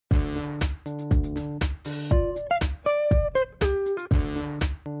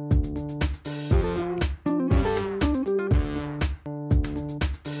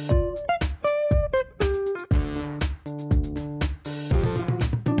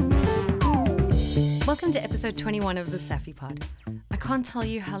Welcome to episode 21 of the Safi Pod. I can't tell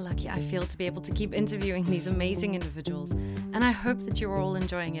you how lucky I feel to be able to keep interviewing these amazing individuals, and I hope that you're all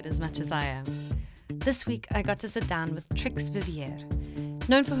enjoying it as much as I am. This week, I got to sit down with Trix Vivier.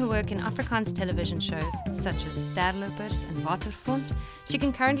 Known for her work in Afrikaans television shows such as Sterlopers and Waterfront, she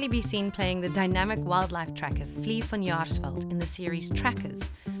can currently be seen playing the dynamic wildlife tracker Vlieg van Jaarsveld in the series Trackers,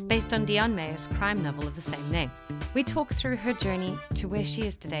 based on Deon Meyer's crime novel of the same name. We talk through her journey to where she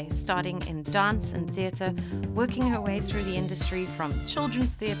is today, starting in dance and theatre, working her way through the industry from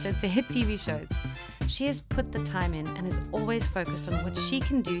children's theatre to hit TV shows. She has put the time in and is always focused on what she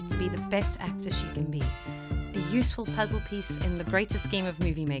can do to be the best actor she can be. A useful puzzle piece in the greater scheme of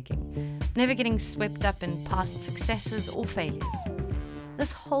movie making, never getting swept up in past successes or failures.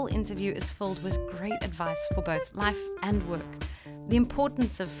 This whole interview is filled with great advice for both life and work. The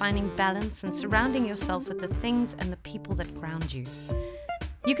importance of finding balance and surrounding yourself with the things and the people that ground you.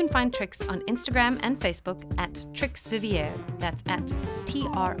 You can find Trix on Instagram and Facebook at Trix Vivier. That's at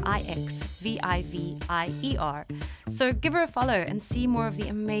TRIXVIVIER. So give her a follow and see more of the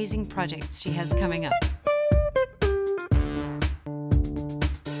amazing projects she has coming up.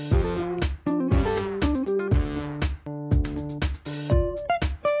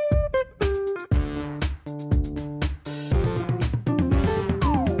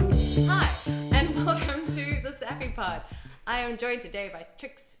 I am joined today by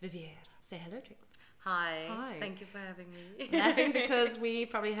Trix Vivier. Say hello, Trix. Hi. Thank you for having me. Laughing because we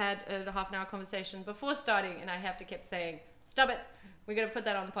probably had a half an hour conversation before starting, and I have to keep saying, "Stop it! We're going to put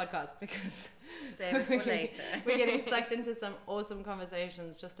that on the podcast because save it for later." We're getting sucked into some awesome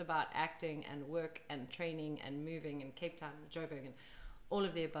conversations just about acting and work and training and moving in Cape Town, Joburg, and all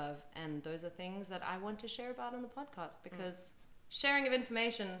of the above. And those are things that I want to share about on the podcast because sharing of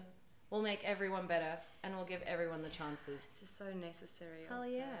information will make everyone better and will give everyone the chances. This is so necessary. Hell also.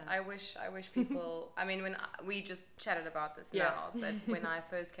 yeah. I wish people, I mean, we just chatted about this now, but when I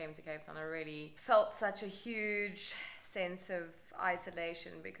first came to Cape Town, I really felt such a huge sense of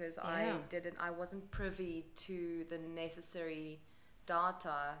isolation because I wasn't privy to the necessary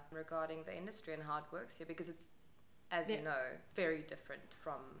data regarding the industry and how it works here because it's, as you know, very different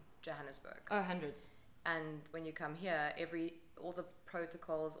from Johannesburg. Oh, hundreds. And when you come here, all the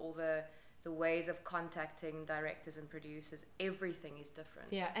protocols, all the ways of contacting directors and producers, everything is different.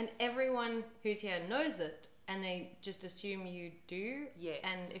 Yeah, and everyone who's here knows it, and they just assume you do. Yes.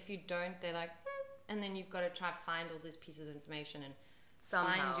 And if you don't, they're like, and then you've got to try to find all these pieces of information and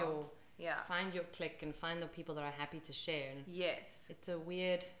somehow find your clique and find the people that are happy to share. And yes. It's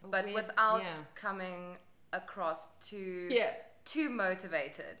without coming across too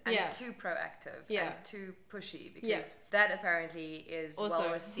motivated and too proactive and too pushy because that apparently is also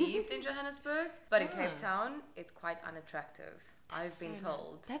well received in Johannesburg, but in Cape Town it's quite unattractive. I've been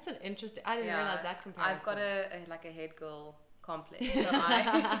told. That's an interesting. I didn't realize that comparison. I've got a head girl complex, so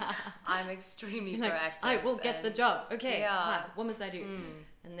I'm extremely proactive. I will get the job. Okay. Hi, what must I do?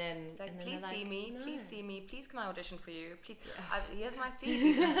 And then it's like, and then please see me, no. Please see me, please can I audition for you? Please, here's my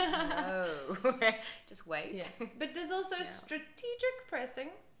CV. No, just wait. Yeah. But there's also strategic pressing.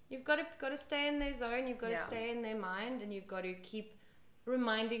 You've got to stay in their zone. You've got to stay in their mind, and you've got to keep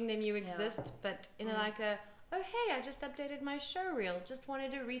reminding them you exist. But in oh hey, I just updated my show reel. Just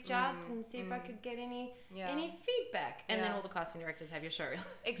wanted to reach out and see if I could get any feedback. And then all the casting directors have your show reel.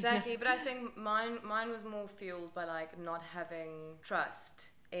 Exactly, but I think mine was more fueled by not having trust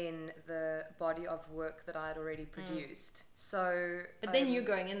in the body of work that I had already produced. So, but then you're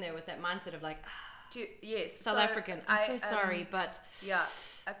going in there with that mindset of South African. I'm so sorry, but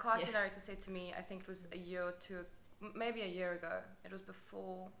a casting director said to me, I think it was a year or two, maybe a year ago. It was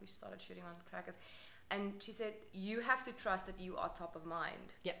before we started shooting on Trackers. And she said, you have to trust that you are top of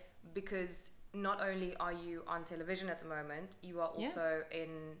mind. Yep. Because not only are you on television at the moment, you are also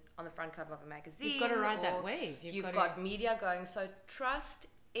on the front cover of a magazine. You've got to ride that wave. You've got media going. So trust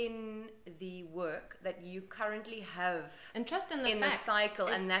in the work that you currently have. And trust in the cycle.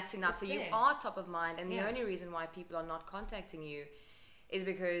 And that's enough. So you are top of mind. And the only reason why people are not contacting you is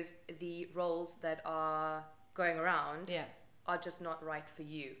because the roles that are going around are just not right for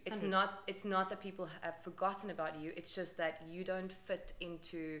you. It's not that people have forgotten about you. It's just that you don't fit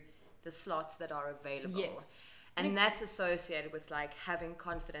into the slots that are available. Yes. And that's associated with having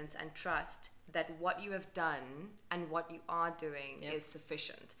confidence and trust that what you have done and what you are doing is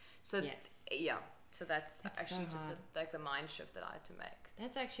sufficient. So so that's actually just the mind shift that I had to make.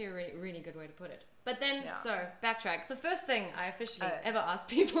 That's actually a really, really good way to put it. But then, so backtrack. The first thing I officially ever ask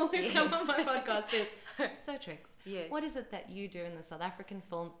people who come on my podcast is, so Trix, what is it that you do in the South African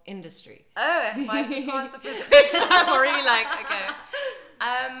film industry? Oh, if I surpass the first question, I'm already okay.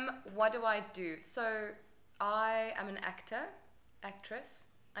 What do I do? So I am an actress.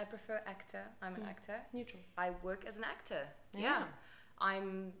 I prefer actor. I'm an actor. Neutral. I work as an actor. Yeah.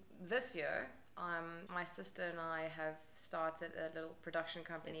 This year, my sister and I have started a little production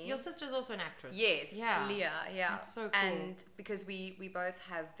company. Yes. Your sister's also an actress. Yes. Yeah. Leah. Yeah. That's so cool. And because we both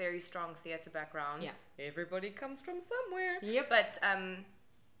have very strong theatre backgrounds. Yeah. Everybody comes from somewhere. Yep. But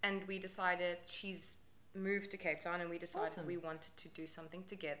and we decided, she's moved to Cape Town, and we decided we wanted to do something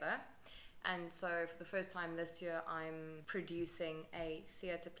together. And so for the first time this year, I'm producing a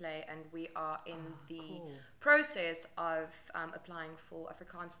theatre play, and we are in the process of applying for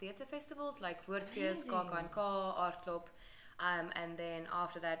Afrikaans theatre festivals like Woordfees, KAK&K, Art Club. And then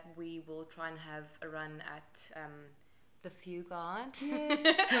after that, we will try and have a run at the Fugard.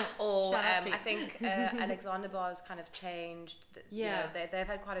 Or I think Alexander Bar has kind of changed. You know, they've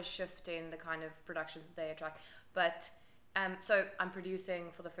had quite a shift in the kind of productions that they attract. But so I'm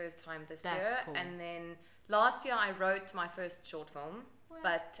producing for the first time this year. Cool. And then last year I wrote my first short film. Wow.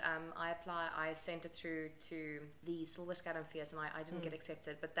 But I sent it through to the Silver Scatum Fears, and I didn't get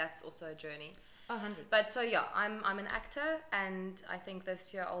accepted. But that's also a journey. Hundreds. But so yeah, I'm an actor, and I think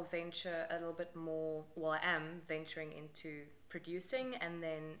this year I'll venture a little bit more. Well, I am venturing into producing, and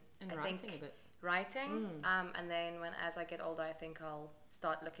then writing a bit. Writing, and then as I get older, I think I'll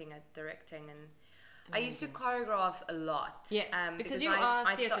start looking at directing. And I used to choreograph a lot. Yes, because you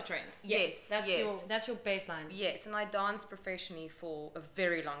are theatre trained. Yes, that's your baseline. Yes, and I danced professionally for a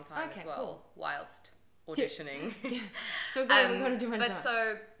very long time as well, cool. whilst auditioning. So good, we're going to do one. But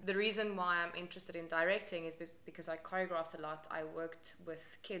so the reason why I'm interested in directing is because I choreographed a lot. I worked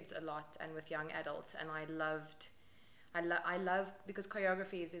with kids a lot and with young adults, and I love because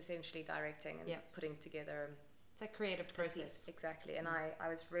choreography is essentially directing and putting together. It's a creative process. Yes, exactly. And I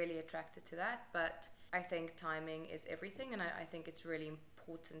was really attracted to that. But I think timing is everything, and I think it's really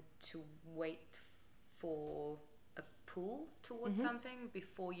important to wait for a pull towards something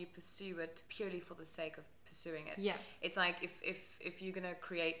before you pursue it purely for the sake of pursuing it. Yeah. It's like if you're gonna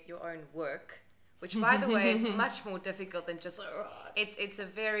create your own work, which by the way is much more difficult than just it's a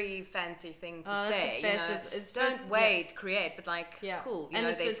very fancy thing to say. Don't wait, create, but cool. You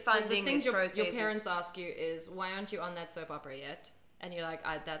know, there's funding, there's processes. Your parents ask you is, why aren't you on that soap opera yet? And you're like,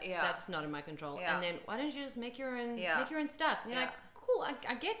 that's not in my control. Yeah. And then why don't you just make your own stuff? And you're like, cool,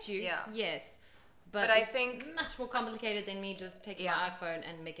 I get you. Yeah. Yes. But I think much more complicated than me just taking my iPhone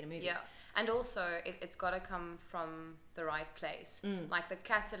and making a movie. Yeah. And also, it's got to come from the right place. Like the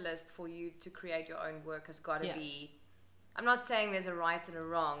catalyst for you to create your own work has got to be. I'm not saying there's a right and a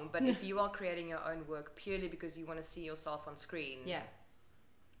wrong, but if you are creating your own work purely because you want to see yourself on screen,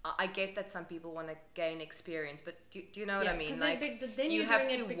 I get that some people want to gain experience, but do you know what I mean? Like, then you have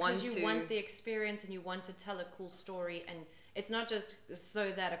to because you want the experience and you want to tell a cool story, and it's not just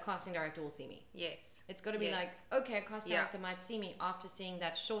so that a casting director will see me. Yes. It's got to be like, okay, a casting director might see me after seeing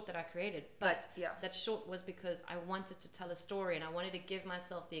that short that I created, but that short was because I wanted to tell a story and I wanted to give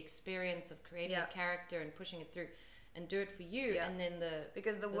myself the experience of creating a character and pushing it through and do it for you. And then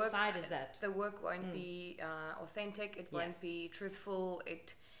the work side is that the work won't be authentic, it won't be truthful,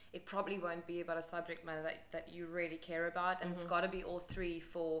 it probably won't be about a subject matter that you really care about, and it's got to be all three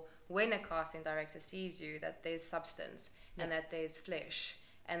for when a casting director sees you, that there's substance and that there's flesh,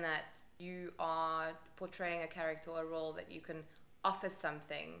 and that you are portraying a character or a role that you can offer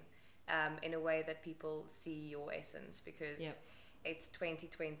something in a way that people see your essence, because it's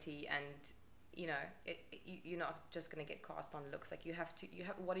 2020 and you know you're not just going to get cast on looks. Like you have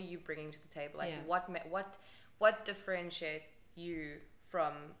what are you bringing to the table? Like what differentiate you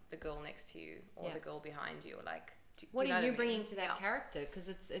from the girl next to you or the girl behind you? Or like what are you bringing to that character? Because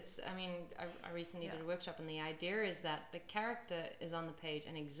it's I mean I recently did a workshop, and the idea is that the character is on the page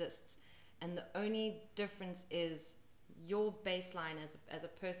and exists, and the only difference is your baseline as a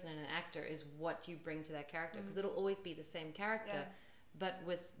person and an actor is what you bring to that character, because it'll always be the same character but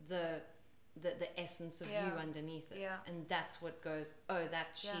with the essence of you underneath it, and that's what goes,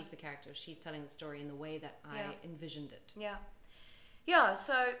 she's the character, she's telling the story in the way that I envisioned it. Yeah,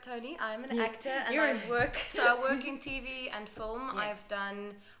 so Tony, I'm an actor, and I work in TV and film. I've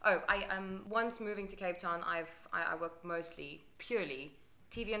done. Once moving to Cape Town, I worked mostly purely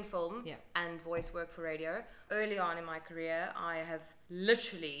TV and film and voice work for radio. Early on in my career, I have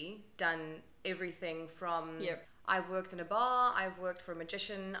literally done everything from. I've worked in a bar, I've worked for a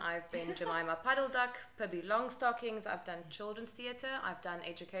magician, I've been Jemima Puddle Duck, Pibby Longstockings, I've done children's theatre, I've done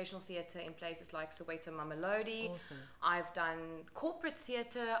educational theatre in places like Soweto Mamelodi, I've done corporate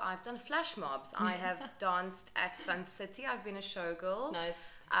theatre, I've done flash mobs, I have danced at Sun City, I've been a showgirl. Nice.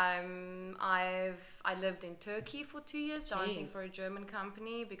 I lived in Turkey for 2 years, dancing for a German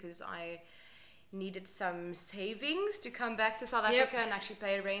company because I needed some savings to come back to South Africa and actually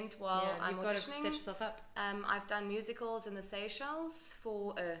pay rent while I'm auditioning. You've got to set yourself up. I've done musicals in the Seychelles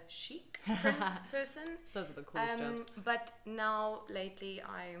for a chic prince person. Those are the coolest jobs. But now, lately,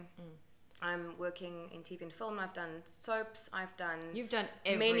 I'm working in TV and film. I've done soaps. You've done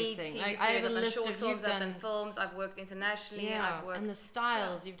everything. Many TV series. I've done short films. I've done films. I've worked internationally. Yeah, I've worked, and the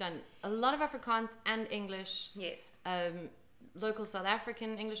styles. You've done a lot of Afrikaans and English. Yes. Local South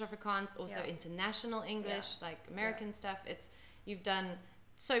African English Afrikaans, also international English, like American stuff. You've done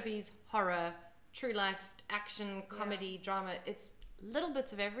soapies, horror, true life, action, comedy, drama. It's little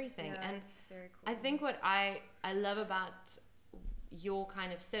bits of everything. And it's very cool. I think what I love about your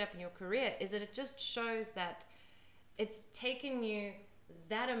kind of setup in your career is that it just shows that it's taken you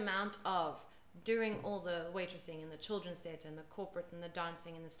that amount of doing all the waitressing and the children's theatre and the corporate and the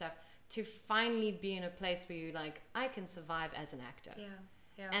dancing and the stuff to finally be in a place where you're like, I can survive as an actor.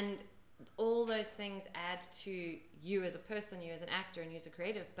 Yeah. And all those things add to you as a person, you as an actor, and you as a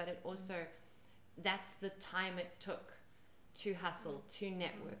creative, but it also, that's the time it took to hustle, to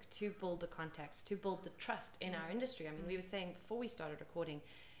network, to build the contacts, to build the trust in our industry. I mean, we were saying before we started recording,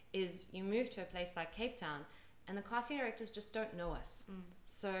 is you move to a place like Cape Town, and the casting directors just don't know us.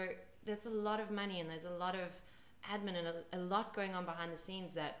 So there's a lot of money, and there's a lot of admin and a lot going on behind the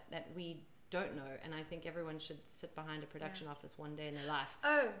scenes that we don't know, and I think everyone should sit behind a production office one day in their life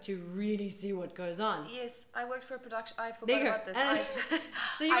to really see what goes on. Yes, I worked for a production. I forgot about this.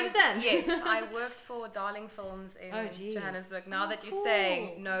 So you understand? Yes, I worked for Darling Films in Johannesburg. Now that you're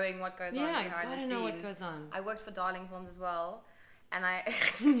saying, knowing what goes on behind the scenes, know what goes on. I worked for Darling Films as well, and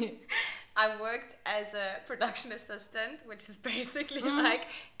I worked as a production assistant, which is basically like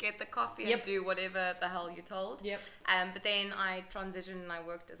get the coffee and do whatever the hell you're told. But then I transitioned and I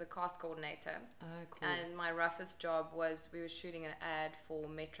worked as a cast coordinator. Oh, cool. And my roughest job was we were shooting an ad for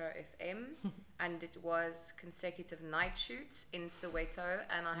Metro FM and it was consecutive night shoots in Soweto,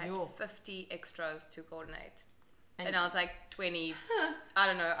 and I had 50 extras to coordinate. And I was like 20, I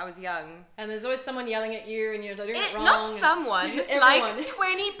don't know, I was young. And there's always someone yelling at you and you're doing it wrong. Not someone, like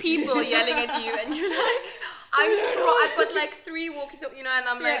 20 people yelling at you and you're like, I've got like 3 walkie-talkie, and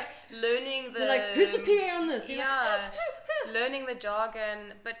I'm like learning the... They're like, who's the PA on this? Learning the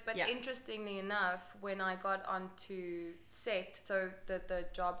jargon. But interestingly enough, when I got onto set, so the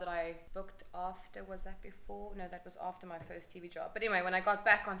job that I booked after, was that before? No, that was after my first TV job. But anyway, when I got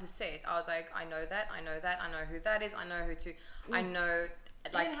back onto set, I was like, I know that, I know who that is, I know who to... I know,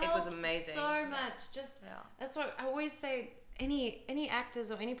 like, it was amazing. So much. That's what I always say. Any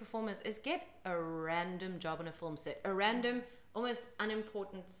actors or any performers is get a random job on a film set, a random, almost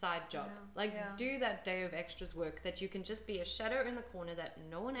unimportant side job. Do that day of extras work that you can just be a shadow in the corner that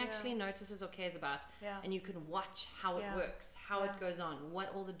no one actually notices or cares about, and you can watch how it works, how it goes on,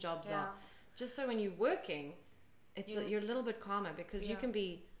 what all the jobs are. Just so when you're working, you're a little bit calmer because you can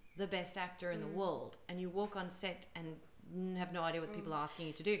be the best actor in the world and you walk on set and have no idea what people are asking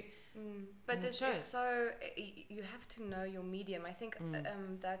you to do. But it's so, you have to know your medium. I think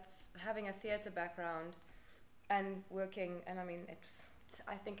that's having a theatre background and working, and I mean,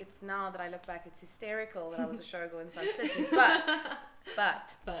 I think it's now that I look back, it's hysterical that I was a showgirl in Sun City,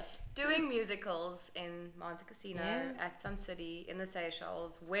 but doing musicals in Monte Casino, at Sun City, in the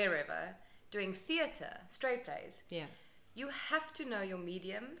Seychelles, wherever, doing theatre, straight plays, you have to know your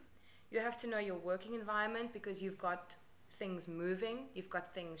medium, you have to know your working environment, because you've got things moving, you've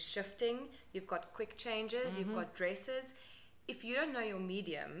got things shifting, you've got quick changes, you've got dresses. If you don't know your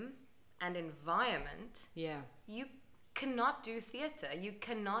medium and environment, you cannot do theatre. You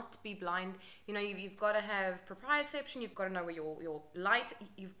cannot be blind. You've got to have proprioception. You've got to know where your light.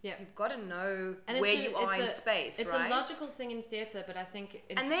 You've got to know where you are in space. It's right? a logical thing in theatre, but I think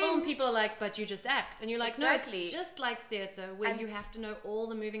in film people are like, but you just act, and you're like, no, it's just like theatre where you have to know all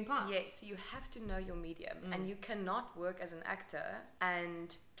the moving parts. Yes, you have to know your medium, and you cannot work as an actor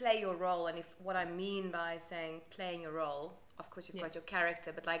and play your role. And what I mean by saying playing your role, of course you've got your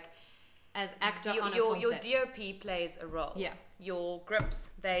character, but like, as actor on a your film set. DOP plays a role. Your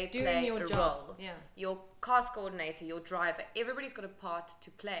grips, they play a role. Your cast coordinator, your driver, everybody's got a part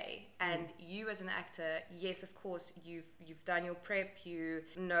to play. And you as an actor, yes, of course, you've done your prep, you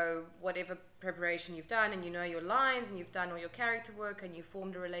know whatever preparation you've done, and you know your lines, and you've done all your character work, and you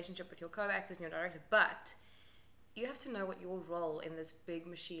formed a relationship with your co-actors and your director. But you have to know what your role in this big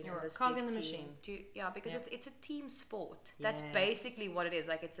machine, You're in this cog big in the team, machine. Because it's a team sport. That's basically what it is.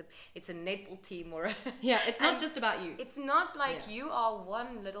 Like it's a netball team or it's not just about you. It's not like you are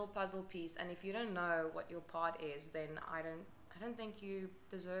one little puzzle piece, and if you don't know what your part is, then I don't I don't think you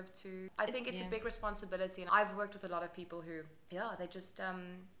deserve to. I think it's a big responsibility, and I've worked with a lot of people who, they just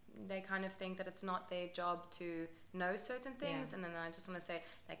they kind of think that it's not their job to know certain things, and then I just want to say,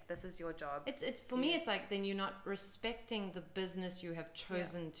 like, this is your job. It's for me, it's like, then you're not respecting the business you have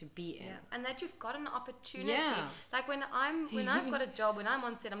chosen to be in, and that you've got an opportunity. Like when I've got a job, when I'm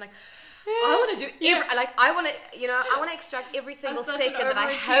on set, I'm like, I want to do I want to extract every single second that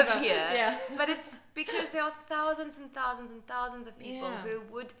I have here. But it's because there are thousands and thousands and thousands of people who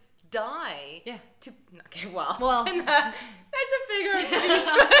would die to well that's a figure of speech.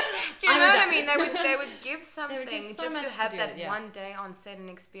 Do you know what I mean? They would give something just to have that one day on set and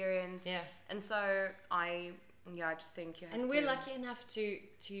experience. And so I just think you have to. And we're lucky enough to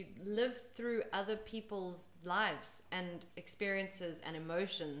live through other people's lives and experiences and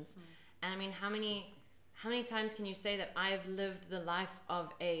emotions. And I mean, how many times can you say that I've lived the life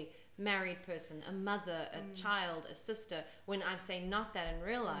of a married person, a mother, a child, a sister, when I say not that in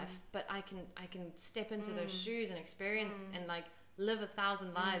real life, but I can step into those shoes and experience and like live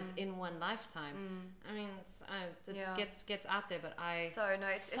 1,000 lives in one lifetime. I mean, it gets out there, but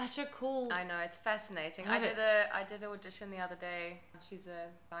it's such a cool. I know, it's fascinating. I did an audition the other day. She's a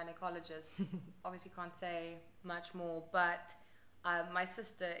gynecologist. Obviously can't say much more, but my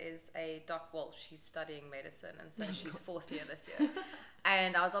sister is she's studying medicine, and so she's 4th year this year.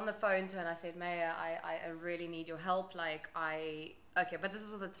 And I was on the phone to her and I said, Maya, I really need your help. Like, but this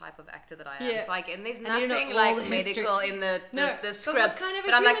is the type of actor that I am. It's like, and there's nothing like medical in the script. But what kind of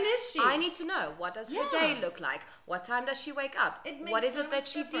a human is she? I need to know, what does her day look like? What time does she wake up? What is it that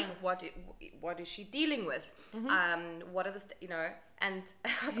she what is she dealing with? What are the and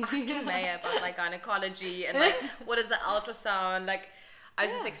I was asking Maya about like gynecology and like what is the ultrasound? Like, I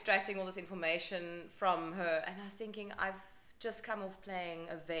was just extracting all this information from her, and I was thinking, I've just come off playing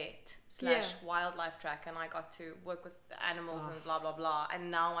a vet / wildlife track, and I got to work with the animals and blah blah blah,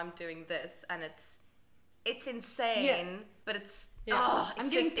 and now I'm doing this, and it's insane, but it's I'm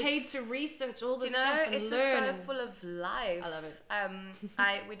getting paid to research all this stuff and it's learn. Just so full of life. I love it.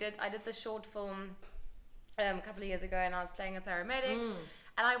 I did the short film a couple of years ago, and I was playing a paramedic,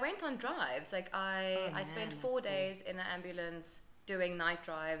 and I went on drives. Like I spent 4 days in an ambulance doing night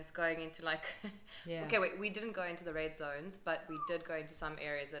drives, going into like we didn't go into the red zones, but we did go into some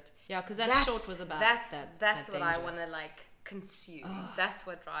areas that because that short was about that's what danger. I want to like consume. That's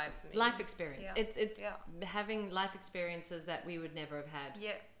what drives me. Life experience. It's having life experiences that we would never have had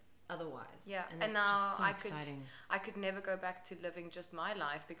otherwise. And now so I could never go back to living just my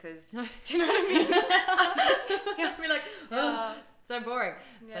life, because do you know what I mean? I'd be like so boring.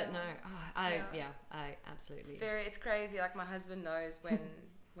 But no, I absolutely. It's crazy. Like, my husband knows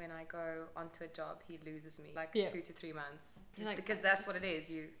when I go onto a job, he loses me like 2 to 3 months, because that's what it is.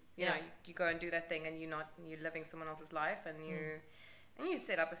 You know, you go and do that thing, and you're living someone else's life, and you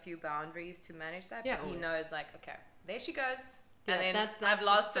set up a few boundaries to manage that. But he knows, like, okay, there she goes. And then I've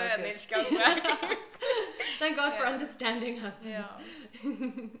lost her, and then she comes back. Thank God for understanding husbands.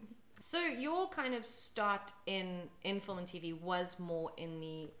 So your kind of start in film and TV was more in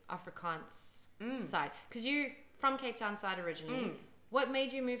the Afrikaans side, because you from Cape Town side originally. What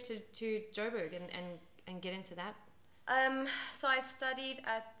made you move to Joburg and get into that? So I studied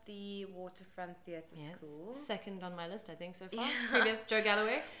at the Waterfront Theatre School. Second on my list, I think, so far. Previous Joe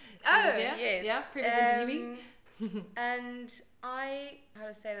Galloway. Yes. Previous interviewee. And how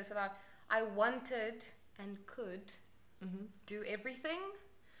to say this without, I wanted and could do everything.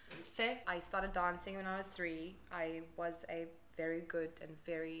 Fair. I started dancing when I was 3. I was a very good and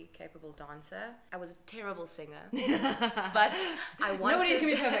very capable dancer. I was a terrible singer, but I wanted. Nobody can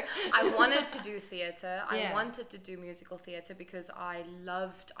be perfect. I wanted to do theatre. I wanted to do musical theatre because I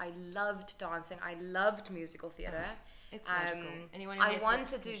loved dancing. I loved musical theatre. It's magical. Anyone I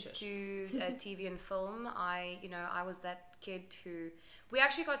wanted to do TV and film. I was that kid who. We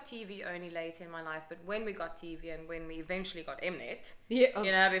actually got TV only later in my life, but when we got TV and when we eventually got Mnet,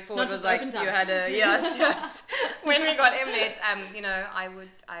 before it was like you had a yes. When we got Mnet, I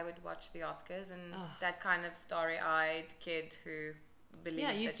would watch the Oscars, and that kind of starry-eyed kid who believed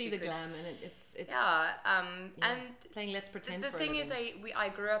that you see the could, glam, and it's and playing Let's Pretend. The thing is, I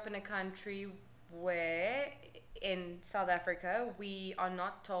grew up in a country where in South Africa we are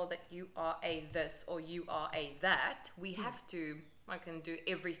not told that you are a this or you are a that. We have to. I can do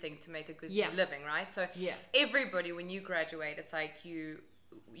everything to make a good living, right? So everybody, when you graduate, it's like you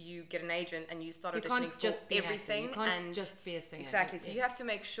get an agent and you start auditioning for everything. You can't just be a singer. Exactly. So you have to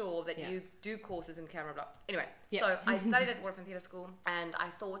make sure that you do courses in camera blah. Anyway, so I studied at Waterfront Theatre School, and I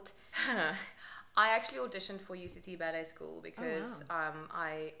thought I actually auditioned for UCT Ballet School because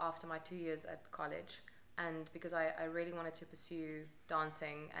I after my 2 years at college, and because I really wanted to pursue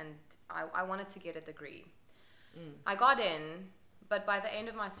dancing, and I wanted to get a degree. I got in, but by the end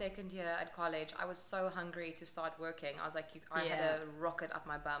of my second year at college, I was so hungry to start working. I was like, I had a rocket up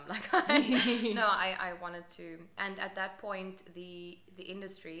my bum. Like, I wanted to. And at that point, the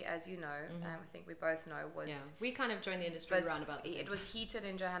industry, as you know, I think we both know, was... Yeah, we kind of joined the industry around about the same. It was heated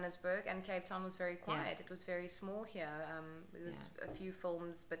in Johannesburg, and Cape Town was very quiet. It was very small here. It was a few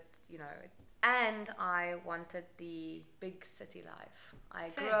films, but, and I wanted the big city life. I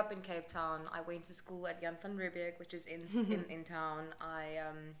grew up in Cape Town. I went to school at Jan van Riebeeck, which is in town. I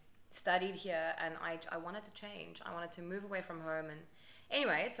studied here, and I wanted to change. I wanted to move away from home. And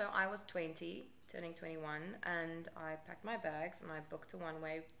anyway, so I was 20, turning 21, and I packed my bags and I booked a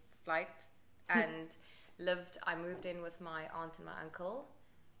one-way flight and I moved in with my aunt and my uncle.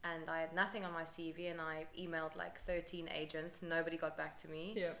 And I had nothing on my CV, and I emailed like 13 agents. Nobody got back to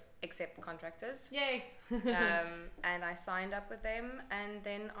me. Yeah. Except contractors. Yay. And I signed up with them, and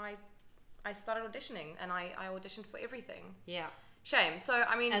then I started auditioning, and I auditioned for everything. Yeah. Shame. So,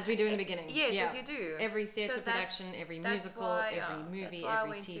 I mean... As we do in the beginning. Yes, as you do. Every theatre production, every musical, every movie, that's why every I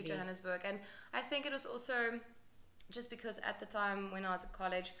went TV. to Johannesburg. And I think it was also just because at the time when I was at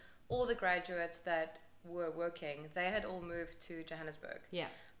college, all the graduates that were working, they had all moved to Johannesburg. Yeah.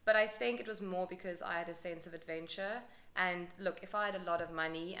 But I think it was more because I had a sense of adventure. And look, if I had a lot of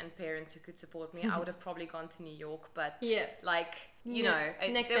money and parents who could support me, I would have probably gone to New York. But it's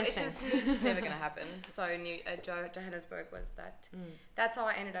just never going to happen. So Johannesburg was that. That's how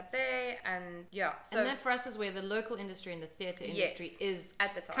I ended up there. And so and that for us is where the local industry and the theatre industry is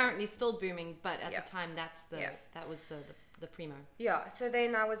at the time. Currently still booming, but at the time that was the primo. Yeah. So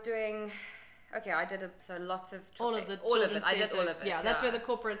then I was doing. Okay, I did lots of... all of it. I did all of it. Yeah, that's where the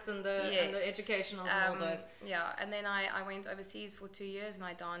corporates and the educationals and all those. Yeah, and then I went overseas for 2 years, and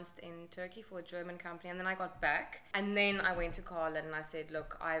I danced in Turkey for a German company, and then I got back. And then I went to Carlin, and I said,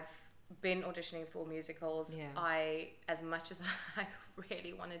 look, I've been auditioning for musicals. Yeah. As much as I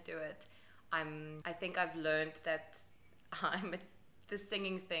really want to do it, I think I've learned that the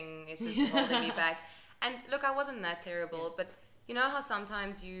singing thing is just holding me back. And look, I wasn't that terrible, but... You know how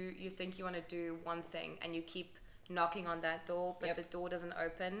sometimes you think you want to do one thing and you keep knocking on that door, but the door doesn't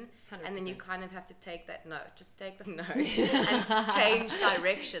open, 100%. And then you kind of have to take that note. Just take the note and change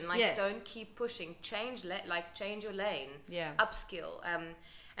direction. Like, don't keep pushing. Change your lane. Yeah. Upskill.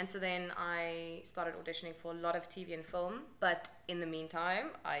 And so then I started auditioning for a lot of TV and film. But in the meantime,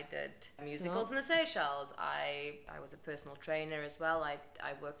 I did musicals in the Seychelles. I was a personal trainer as well. I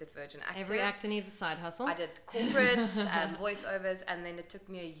worked at Virgin Active. Every actor needs a side hustle. I did corporates and voiceovers. And then it took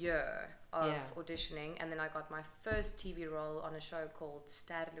me a year of auditioning. And then I got my first TV role on a show called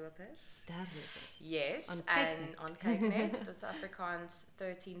Sterlopers. Yes. On Kyknet. It was Afrikaans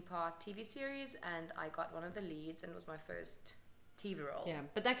 13-part TV series. And I got one of the leads, and it was my first... TV role. Yeah,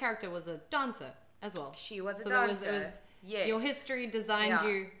 but that character was a dancer as well. She was a dancer. Yes. Your history designed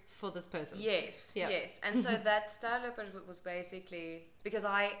you for this person. Yes. And so that Sterlopers was basically because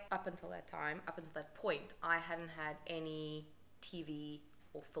up until that point, I hadn't had any TV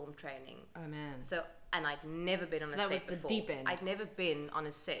or film training. Oh man. So, and I'd never been on a set before. That was the deep end. I'd never been on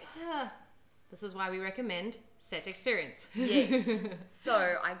a set. This is why we recommend set experience. Yes.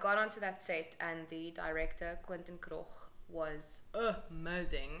 So I got onto that set, and the director, Quentin Kroch, was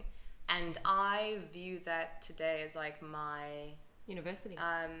amazing, and I view that today as like my university.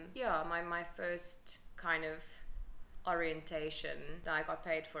 My first kind of orientation. I got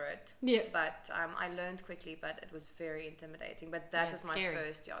paid for it. Yeah. But I learned quickly, but it was very intimidating. But that was my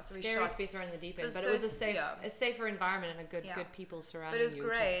first. Yeah. So scary to be thrown in the deep end, but it was a safer environment and a good people surrounding you. But it was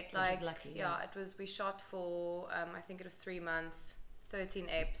great. Which is lucky. Yeah. It was. We shot for I think it was 3 months, 13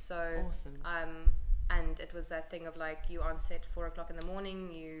 eps. So awesome. And it was that thing of like, you on set 4 o'clock in the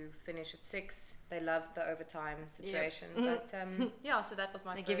morning, you finish at 6. They loved the overtime situation. But so that was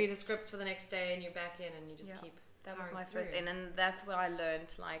my first. They give you the scripts for the next day, and you're back in, and you just keep. That was my first in, and that's where I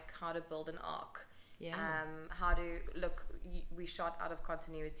learned like how to build an arc. Yeah. How to look. We shot out of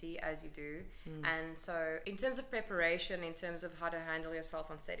continuity, as you do, and so in terms of preparation, in terms of how to handle yourself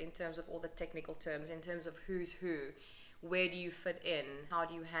on set, in terms of all the technical terms, in terms of who's who. Where do you fit in? How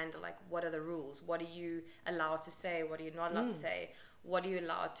do you handle, like, what are the rules? What are you allowed to say? What are you not allowed to say? what are you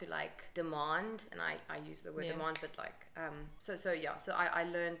allowed to like demand, and I use the word demand, but like so I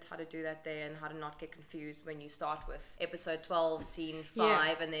learned how to do that there, and how to not get confused when you start with episode 12 scene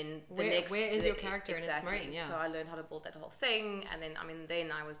 5 and then where is your character exactly. in its brain. So I learned how to build that whole thing, and then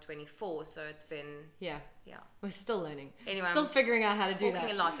then I was 24, so it's been we're still learning, anyway, still figuring out how to do that.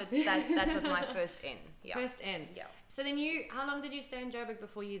 Talking a lot, but that was my first in. First in. So then how long did you stay in Joburg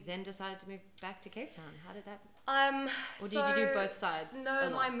before you then decided to move back to Cape Town? How did that? Or did you do both sides? No,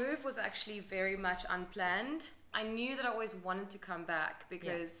 my move was actually very much unplanned. I knew that I always wanted to come back,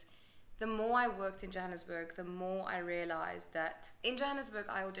 because the more I worked in Johannesburg, the more I realized that in Johannesburg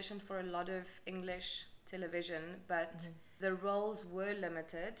I auditioned for a lot of English television, but the roles were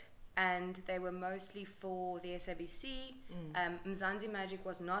limited. And they were mostly for the SABC. Mzansi Magic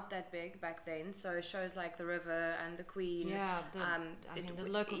was not that big back then, so shows like The River and The Queen. The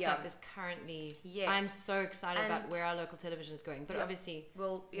local stuff is currently. Yes. I'm so excited about where our local television is going, but obviously.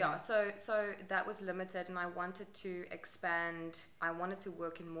 Well, so that was limited, and I wanted to expand. I wanted to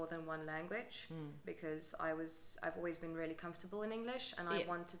work in more than one language, because I've always been really comfortable in English, and I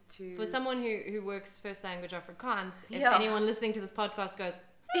wanted to. For someone who works first language Afrikaans, if anyone listening to this podcast goes.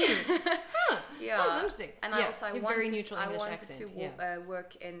 That's interesting. And I also wanted to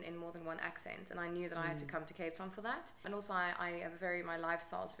work in more than one accent, and I knew that I had to come to Cape Town for that. And also I have my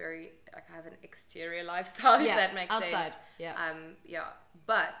lifestyle is very, like, I have an exterior lifestyle, if that makes sense.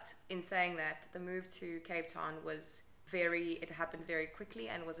 But in saying that, the move to Cape Town was it happened very quickly,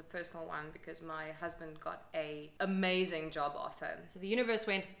 and was a personal one, because my husband got a amazing job offer. So the universe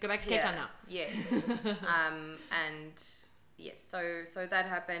went, go back to Cape Town now. Yes. And yes, so that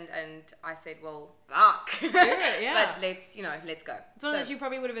happened, and I said, well, fuck. But let's go. It's one of those, you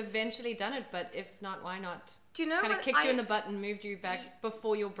probably would have eventually done it, but if not, why not? Do you know kind of kicked you in the butt and moved you back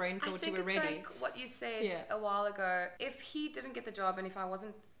before your brain thought you were ready? I think it's like what you said a while ago. If he didn't get the job, and if I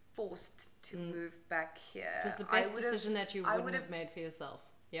wasn't forced to move back here, it was the best decision that you wouldn't have made for yourself.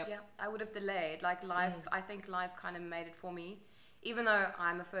 Yeah, I would have delayed. Like life, I think life kind of made it for me. Even though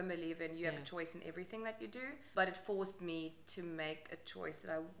I'm a firm believer in you have a choice in everything that you do, but it forced me to make a choice that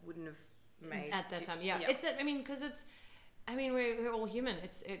I wouldn't have made at that time. We're all human.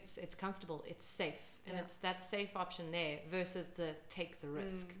 It's comfortable. It's safe, and it's that safe option there versus the take the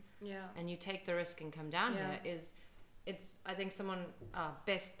risk. And you take the risk and come down here it's. I think someone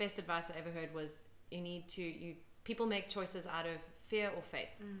best advice I ever heard was people make choices out of fear or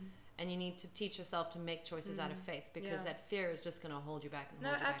faith. And you need to teach yourself to make choices out of faith, because that fear is just going to hold you back and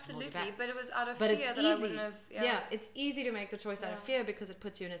hold you back. Absolutely. And hold you back. But it was out of fear that I wouldn't have. It's easy to make the choice out of fear, because it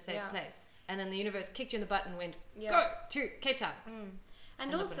puts you in a safe place. And then the universe kicked you in the butt and went, go to Cape Town.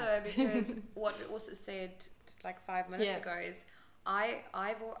 And also because what we also said like 5 minutes ago is I've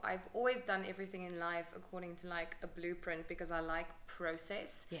always done everything in life according to like a blueprint, because I like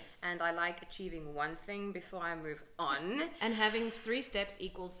process. Yes. And I like achieving one thing before I move on. And having 3 steps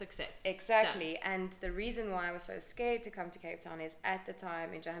equals success. Exactly. Done. And the reason why I was so scared to come to Cape Town is at the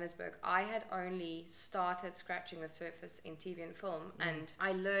time in Johannesburg, I had only started scratching the surface in TV and film. And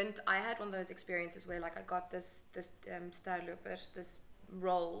I had one of those experiences where like I got this Starloopers, this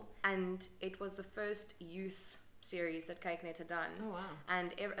role, and it was the first youth series that KykNet had done. Oh wow.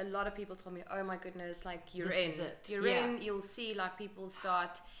 And a lot of people told me, oh my goodness, like you'll see like people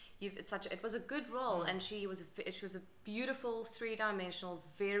start, it was a good role. And she was a beautiful 3-dimensional,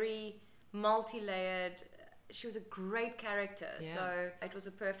 very multi-layered, she was a great character. So it was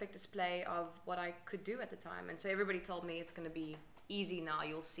a perfect display of what I could do at the time. And so everybody told me it's going to be easy now,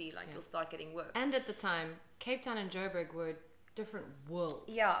 you'll see, like you'll start getting work. And at the time, Cape Town and Joburg were different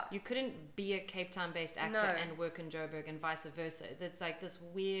worlds. You couldn't be a Cape Town based actor and work in Joburg and vice versa. It's like this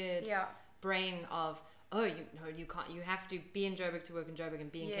weird brain of you can't, you have to be in Joburg to work in Joburg and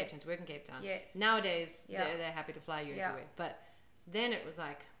be in Cape Town to work in Cape Town. Nowadays they're happy to fly you everywhere, but then it was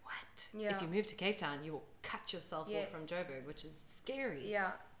like, what? If you move to Cape Town, you will cut yourself off from Joburg, which is scary.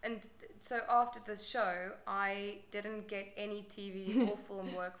 And so after this show, I didn't get any TV or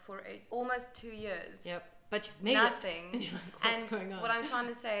film work for almost 2 years. But you've made nothing. It. Like, what's going on? What I'm trying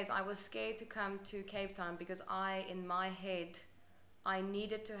to say is I was scared to come to Cape Town, because in my head, I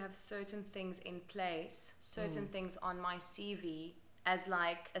needed to have certain things in place, certain things on my CV as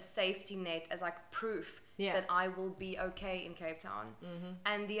like a safety net, as like proof that I will be okay in Cape Town.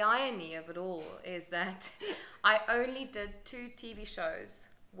 And the irony of it all is that I only did 2 TV shows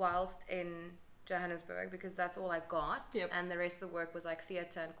whilst in Johannesburg, because that's all I got, and the rest of the work was like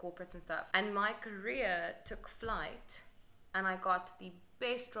theatre and corporates and stuff. And my career took flight, and I got the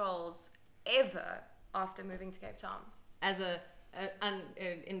best roles ever after moving to Cape Town. As an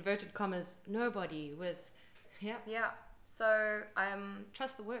inverted commas nobody with So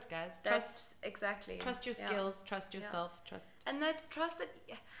trust the work, guys. That's exactly. Trust your skills. Trust yourself. Trust. And trust that.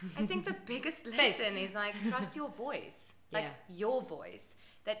 I think the biggest lesson is like trust your voice, like your voice.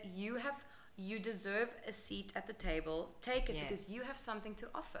 That you deserve a seat at the table. Take it because you have something to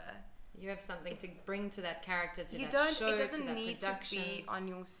offer. You have something to bring to that character, to you that don't, show, it doesn't to that need production. to be on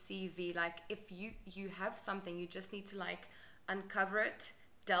your CV. Like if you have something, you just need to like uncover it,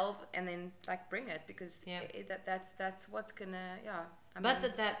 delve, and then like bring it, because that's what's gonna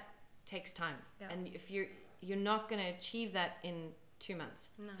that takes time, and if you're not gonna achieve that in 2 months.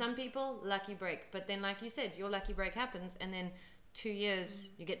 Some people lucky break, but then like you said, your lucky break happens, and then 2 years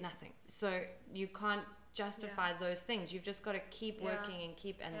you get nothing. So you can't justify those things. You've just got to keep working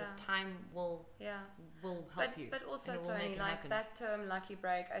and the time will help you. But also, Tony, like that term lucky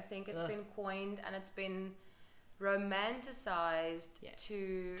break, I think it's been coined and it's been romanticized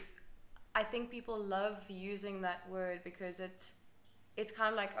to, I think people love using that word because it's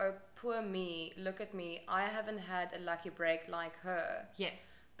kind of like, oh, poor me, look at me, I haven't had a lucky break like her.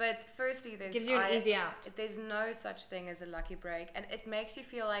 Yes. But firstly, gives you an easy out. There's no such thing as a lucky break, and it makes you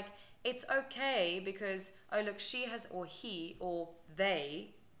feel like it's okay because, oh look, she has, or he, or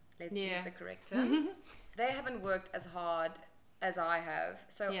they, let's use the correct terms, they haven't worked as hard as I have,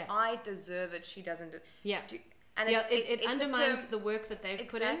 so I deserve it, she doesn't. And it undermines the work that they've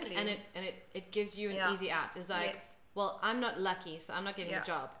put in, and it gives you an easy out. It's like, well, I'm not lucky, so I'm not getting the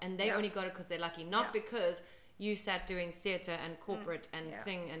job, and they only got it because they're lucky, not because you sat doing theatre and corporate and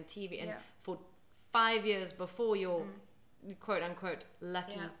thing and TV and for 5 years before your quote unquote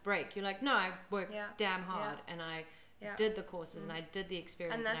lucky break. You're like, no, I worked damn hard and I did the courses and I did the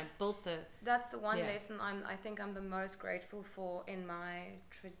experience and I built the. That's the one lesson I think I'm the most grateful for in my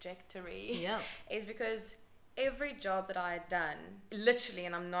trajectory. Yeah, is because every job that I had done, literally,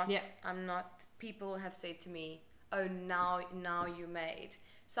 and I'm not. People have said to me, "Oh, now you made."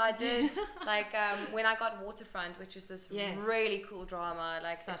 So I did, like, when I got Waterfront, which is this really cool drama,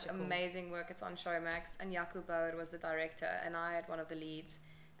 like, it's amazing work. It's on Showmax, and Jaco Bouwer was the director, and I had one of the leads.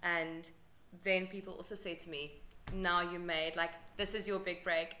 And then people also said to me, now you made, like, this is your big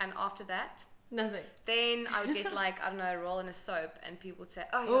break. And after that, nothing. Then I would get, like, I don't know, a role in a soap, and people would say,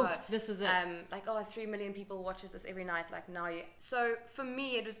 oh, this is it. Like, 3 million people watches this every night, like, now you. So for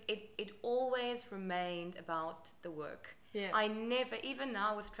me, it always remained about the work. Yeah. I never, even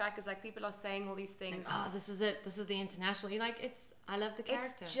now with trackers, like, people are saying all these things. Like, this is it. This is the international. You're like, I love the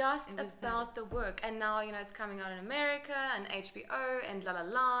character. It's just about the work. And now, it's coming out in America and HBO and la la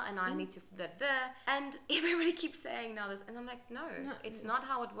la, and I need to da da. And everybody keeps saying now this, and I'm like, no, it's not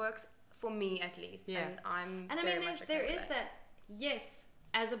how it works for me, at least. Yeah. And I mean, there is that. Yes,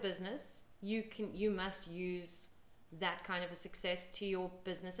 as a business, you must use that kind of a success to your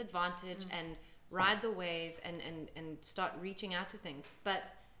business advantage and ride the wave and start reaching out to things. But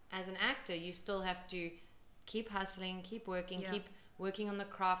as an actor, you still have to keep hustling, keep working, keep working on the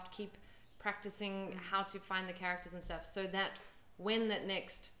craft, keep practicing how to find the characters and stuff, so that when that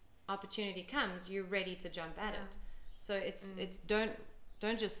next opportunity comes, you're ready to jump at it. So it's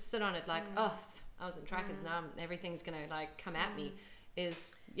don't just sit on it like, oh, I was in trackers, now everything's gonna like come at me.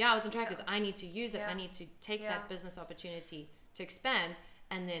 I was in trackers, I need to use it, I need to take that business opportunity to expand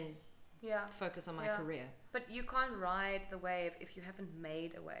and then focus on my career. But you can't ride the wave if you haven't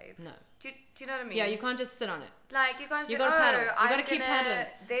made a wave. No. Do you know what I mean? Yeah, you can't just sit on it. Like, you can't say, paddle. You gotta keep paddling.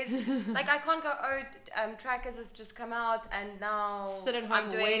 There's, like, I can't go, trackers have just come out and now sit at home I'm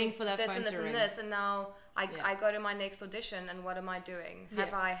doing waiting for that this phone and this to ring. and this, and now I go to my next audition, and what am I doing?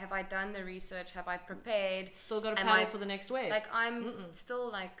 Have I done the research? Have I prepared? Still got to paddle for the next wave. Like, I'm still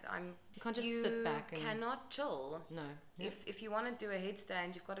like, you can't just sit back. You cannot chill. No. If you want to do a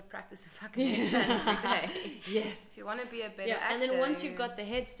headstand, you've got to practice a fucking headstand every day. Yes. If you want to be a better actor. And then once you've got the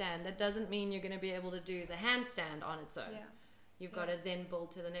headstand, that doesn't mean you're going to be able to do the handstand on its own. Yeah. You've got to then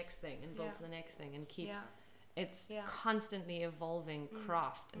build to the next thing and build to the next thing and keep. It's constantly evolving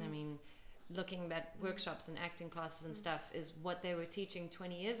craft, and I mean, looking at workshops and acting classes and stuff is what they were teaching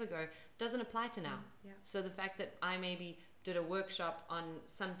 20 years ago doesn't apply to now. So the fact that I maybe did a workshop on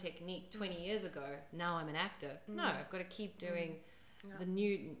some technique 20 years ago, now I'm an actor. No, I've got to keep doing the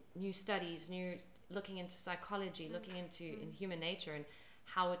new studies, looking into psychology, looking into in human nature, and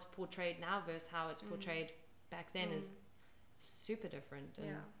how it's portrayed now versus how it's portrayed back then is super different,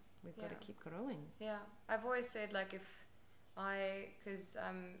 and we've got to keep growing. I've always said, like, because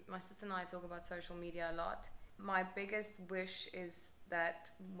my sister and I talk about social media a lot, my biggest wish is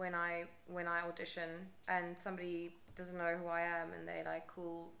that when I audition and somebody doesn't know who I am and they like,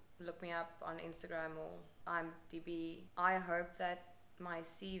 cool, look me up on Instagram or IMDb, I hope that my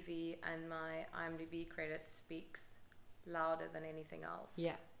CV and my IMDb credit speaks louder than anything else.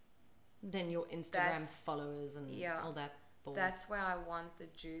 Yeah. Then your Instagram followers and all that balls. That's where I want the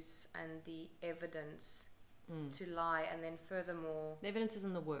juice and the evidence to lie. And then furthermore, the evidence is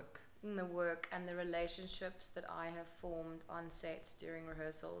in the work. In the work and the relationships that I have formed on sets during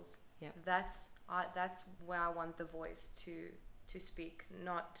rehearsals. Yeah. That's where I want the voice to speak,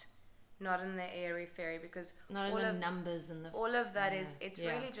 not in the airy fairy, because not in the numbers and the all of that is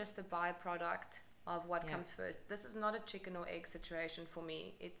really just a byproduct of what comes first. This is not a chicken or egg situation for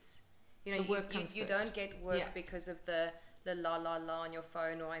me. It's you don't get work because of the la la la on your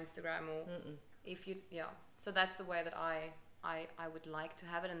phone or Instagram or if you so that's the way that I would like to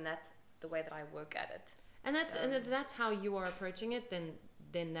have it, and that's the way that I work at it. And that's how you are approaching it,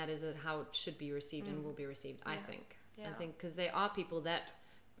 then that is how it should be received and will be received, I think. I think because there are people that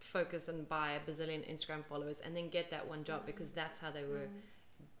focus and buy a bazillion Instagram followers and then get that one job because that's how they were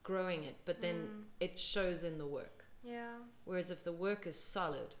growing it, but then it shows in the work. Yeah. Whereas if the work is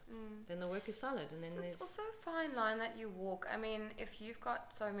solid, then the work is solid, and then it's also a fine line that you walk. I mean, if you've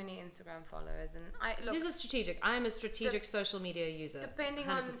got so many Instagram followers, and it is a strategic. I am a strategic social media user. Depending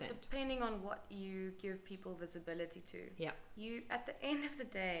on what you give people visibility to. Yeah. You at the end of the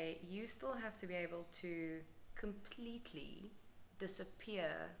day, you still have to be able to completely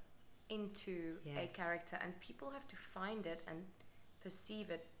disappear into a character, and people have to find it and perceive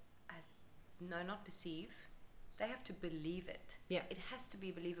it as not perceive. They have to believe it. Yeah. It has to be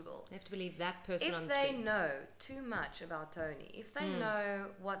believable. They have to believe that person on If screen. they know too much about Tony, if they know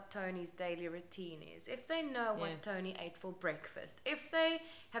what Tony's daily routine is, if they know what Tony ate for breakfast, if they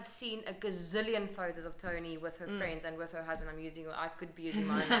have seen a gazillion photos of Tony with her friends and with her husband, I could be using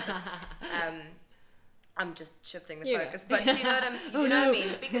mine. I'm just shifting the focus. But do you know what I mean?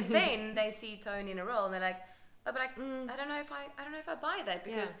 Because then they see Tony in a role and they're like, oh, but I don't know if I buy that,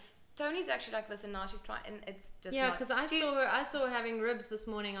 because Tony's actually like this, and now she's trying, and it's just because I saw her having ribs this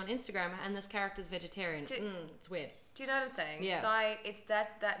morning on Instagram, and this character's vegetarian. It's weird. Do you know what I'm saying? Yeah. So it's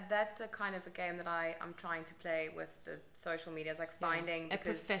that's a kind of a game that I'm trying to play with the social media. It's like finding a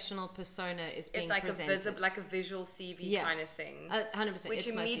professional persona is being like presented. like a visual CV kind of thing. 100%. Which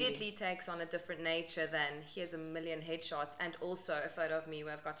immediately takes on a different nature than here's a million headshots and also a photo of me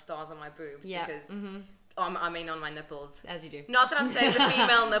where I've got stars on my boobs because. I mean on my nipples. As you do. Not that I'm saying the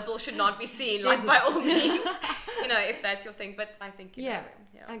female nipple should not be seen, like by all means. If that's your thing, but I think you know.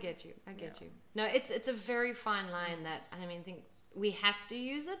 Yeah. I get you. No, it's a very fine line that, I think we have to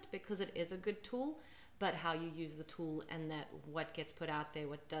use it because it is a good tool, but how you use the tool and that what gets put out there,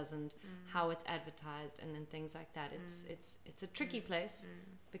 what doesn't, how it's advertised and then things like that. It's a tricky place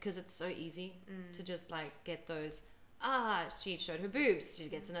because it's so easy to just like get those, she showed her boobs, she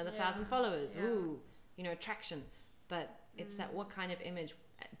gets another 1,000 followers. Yeah. Ooh. Traction, but it's that what kind of image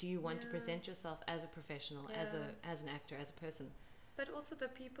do you want to present yourself as a professional, as an actor, as a person. But also the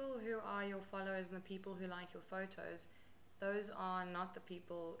people who are your followers and the people who like your photos, those are not the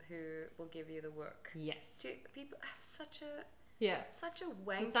people who will give you the work. Yes. People have such a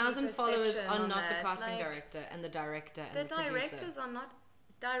wanky 1,000 followers are not the that. casting director and the director and the producer. Directors are not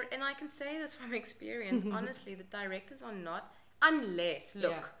and I can say this from experience. Honestly, the directors are not, unless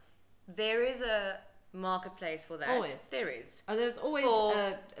there is a marketplace for that. Always. There is. Oh, there's always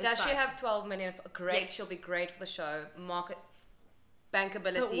does site. she have 12 million? Great, yes. She'll be great for the show. Market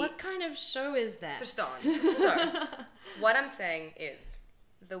bankability. But what kind of show is that? Verstaan. So, what I'm saying is,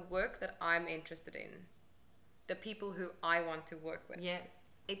 the work that I'm interested in, the people who I want to work with. Yes.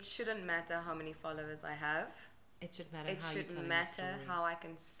 It shouldn't matter how many followers I have. It should matter. It should matter how I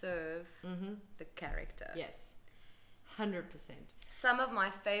can serve the character. Yes. 100%. Some of my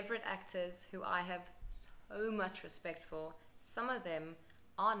favorite actors who I have so much respect for, some of them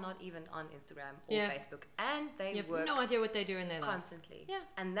are not even on Instagram or Facebook, and they work no idea what they do in their lives. Constantly. Yeah.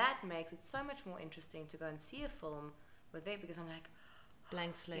 And that makes it so much more interesting to go and see a film with them, because I'm like,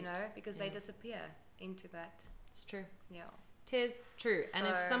 blank slate. Because they disappear into that. It's true. Yeah. Tis true. So, and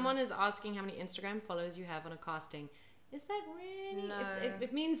if someone is asking how many Instagram followers you have on a casting, is that really? No. If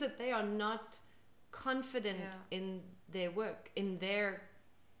it means that they are not confident in their work, in their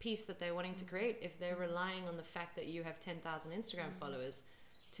piece that they're wanting to create, if they're relying on the fact that you have 10,000 Instagram followers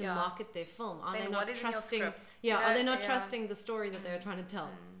to market their film, are they not trusting? Are they not trusting the story that they're trying to tell?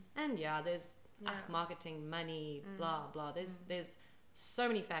 And there's marketing, money, blah blah. There's so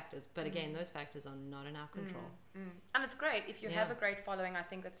many factors, but again, those factors are not in our control. And it's great if you have a great following. I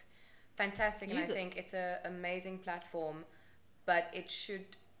think that's fantastic, and I think it's an amazing platform. But it should.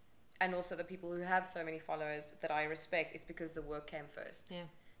 And also the people who have so many followers that I respect, it's because the work came first. Yeah.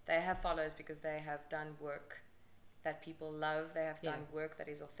 They have followers because they have done work that people love. They have done work that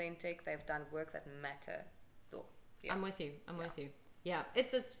is authentic. They've done work that matter. Yeah. I'm with you. With you. Yeah,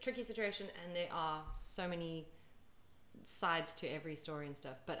 it's a tricky situation, and there are so many sides to every story and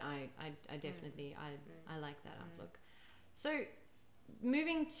stuff. But I definitely I like that outlook. So,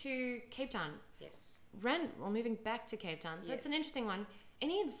 moving to Cape Town. Yes. Moving back to Cape Town. So it's an interesting one.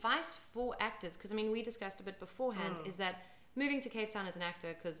 Any advice for actors? Because I mean, we discussed a bit beforehand. Is that moving to Cape Town as an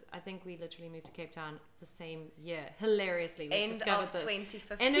actor, because I think we literally moved to Cape Town the same year. Hilariously, we discovered this.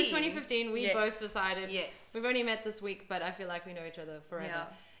 2015. End of 2015, we both decided. Yes. We've only met this week, but I feel like we know each other forever.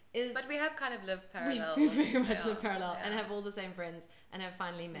 Yeah. But we have kind of lived parallel. We very much live parallel and have all the same friends and have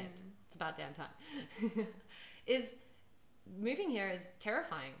finally met. It's about damn time. Moving here is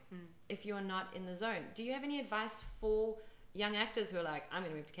terrifying if you're not in the zone. Do you have any advice for young actors who are like, I'm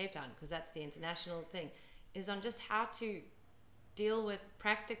going to move to Cape Town because that's the international thing, is on just how to deal with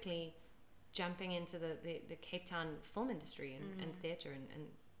practically jumping into the Cape Town film industry and theatre and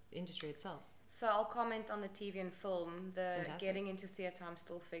industry itself? So I'll comment on the TV and film. Fantastic. Getting into theatre, I'm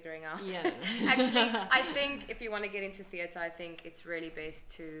still figuring out. Yeah. Actually, I think if you want to get into theatre, I think it's really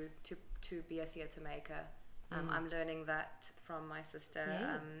best to be a theatre maker. I'm learning that from my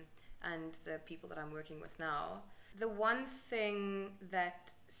sister and the people that I'm working with now. The one thing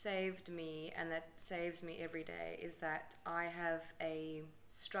that saved me and that saves me every day is that I have a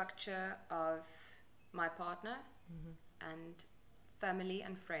structure of my partner and family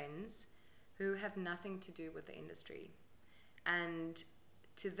and friends who have nothing to do with the industry. And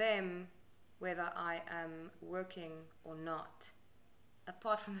to them, whether I am working or not,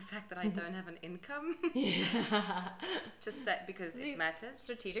 apart from the fact that I don't have an income, just that because it matters.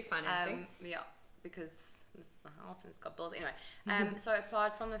 Strategic financing. Because it's the house and it's got bills. Anyway, so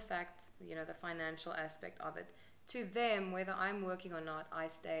apart from the fact, the financial aspect of it, to them, whether I'm working or not,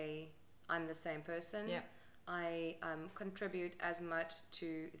 I'm the same person. Yeah. I contribute as much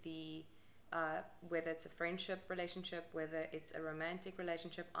to the, whether it's a friendship relationship, whether it's a romantic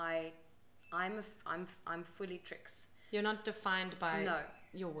relationship, I'm fully Trix. You're not defined by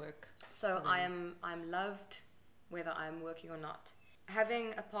your work. So I'm loved whether I'm working or not.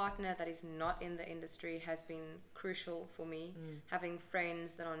 Having a partner that is not in the industry has been crucial for me. Having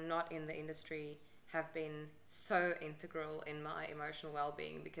friends that are not in the industry have been so integral in my emotional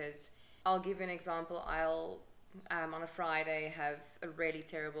well-being, because I'll give you an example. I'll on a Friday have a really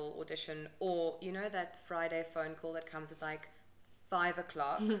terrible audition, or that Friday phone call that comes at like 5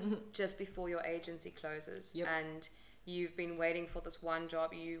 o'clock just before your agency closes. Yep. And you've been waiting for this one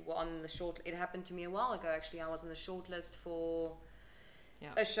job. You were on the short. It happened to me a while ago. Actually, I was on the short list for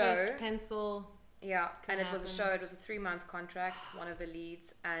a show. First pencil. Yeah, and it was a show. It was a 3-month contract. One of the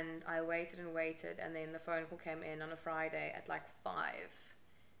leads, and I waited and waited, and then the phone call came in on a Friday at like 5.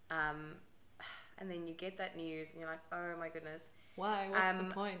 And then you get that news, and you're like, oh my goodness. Why? What's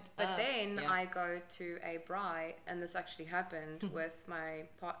the point? But then I go to a braai, and this actually happened with my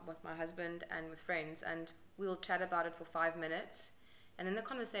husband and with friends, and we'll chat about it for 5 minutes, and then the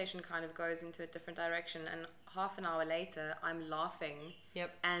conversation kind of goes into a different direction, and half an hour later I'm laughing.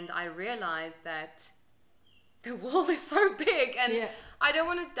 Yep. And I realize that the world is so big, and I don't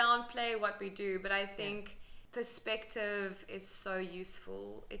want to downplay what we do, but I think perspective is so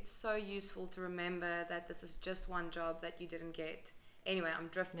useful. It's so useful to remember that this is just one job that you didn't get. Anyway, I'm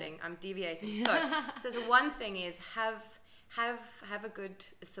drifting. I'm deviating. So the one thing is have a good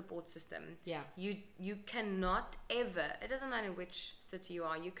support system. Yeah. You cannot ever, it doesn't matter which city you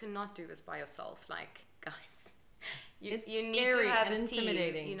are, you cannot do this by yourself. Like, guys, you need to have a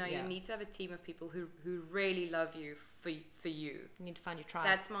team. You need to have a team of people who really love you for you. You need to find your tribe.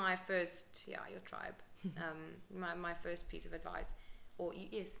 That's my first, your tribe. My first piece of advice. Or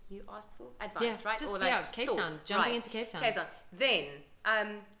you asked for advice, right? Just, or like Cape thoughts, Town, jumping into Cape Town. Then,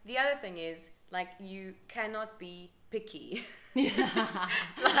 the other thing is, like, you cannot be picky.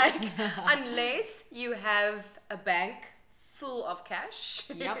 Like, unless you have a bank full of cash.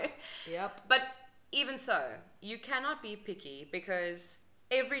 Yep. But even so, you cannot be picky, because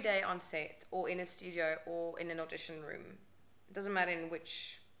every day on set or in a studio or in an audition room, it doesn't matter in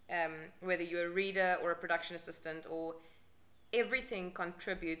which, whether you're a reader or a production assistant, or everything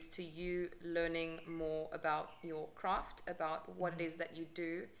contributes to you learning more about your craft, about what it is that you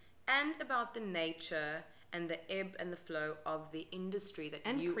do, and about the nature and the ebb and the flow of the industry that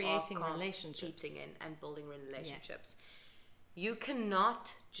and you creating are relationships competing in and building relationships. Yes. You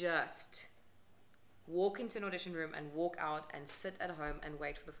cannot just walk into an audition room and walk out and sit at home and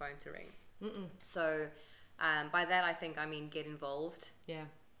wait for the phone to ring. So by that I think I mean get involved. Yeah.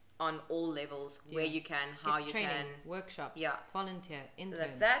 On all levels, where you can, how you training, can. Workshops, volunteer, interns. So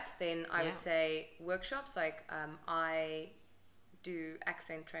that's that. Then I would say workshops, like I do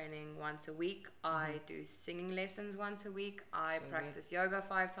accent training once a week. I do singing lessons once a week. I practice yoga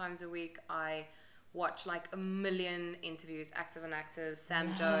 5 times a week. I watch like a million interviews, actors on actors,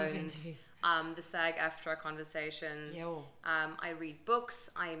 Sam Jones, the SAG-AFTRA conversations. I read books.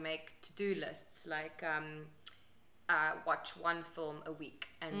 I make to-do lists, like watch one film a week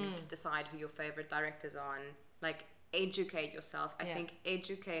and decide who your favorite directors are, and like educate yourself. I think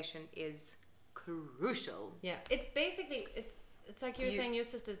education is crucial. Yeah, it's basically it's like you were saying. Your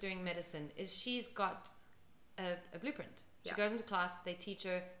sister's doing medicine. She's got a blueprint. She goes into class. They teach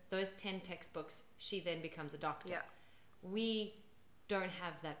her those 10 textbooks. She then becomes a doctor. Yeah, we don't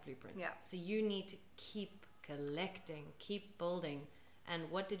have that blueprint. Yeah, so you need to keep collecting, keep building. And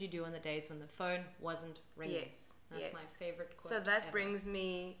what did you do on the days when the phone wasn't ringing? That's my favorite quote. So that brings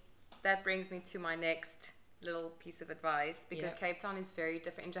me to my next little piece of advice, because Cape Town is very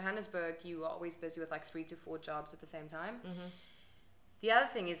different. In Johannesburg, you are always busy with like 3 to 4 jobs at the same time. The other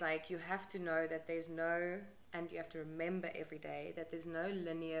thing is, like, you have to know that there's no, and you have to remember every day that there's no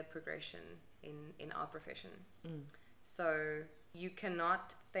linear progression in our profession. So you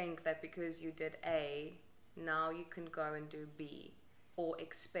cannot think that because you did A, now you can go and do B, or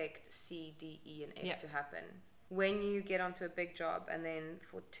expect C, D, E, and F to happen. When you get onto a big job and then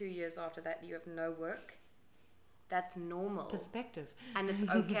for 2 years after that you have no work, that's normal. Perspective. And it's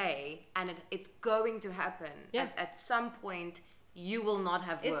okay. And it's going to happen. At some point, you will not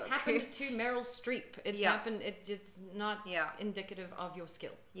have work. It's happened to Meryl Streep. It's happened. It's not indicative of your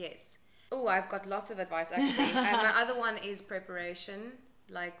skill. Yes. Oh, I've got lots of advice, actually. And my other one is preparation.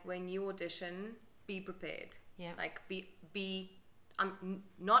 Like, when you audition, be prepared. Yeah. Like, be I'm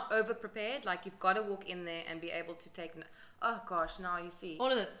not over prepared. Like, you've got to walk in there and be able to take. Oh gosh, now you see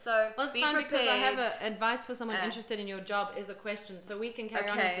all of this. So it's fine prepared. Because I have advice for someone interested in your job is a question, so we can carry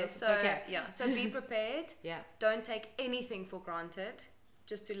on with this. So so be prepared. Don't take anything for granted.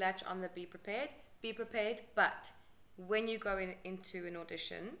 Just to latch on the be prepared. Be prepared, but when you go into an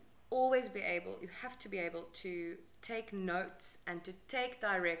audition, you have to be able to take notes and to take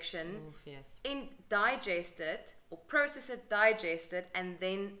direction. Digest it, or process it, digest it, and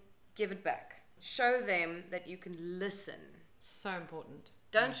then give it back. Show them that you can listen. So important.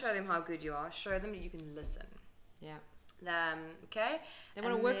 Don't show them how good you are. Show them that you can listen. Yeah. Okay. They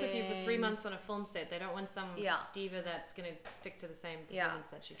want to work with you for 3 months on a film set. They don't want some diva that's going to stick to the same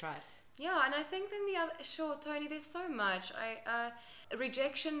performance that she tried. Yeah, and I think then Tony, there's so much.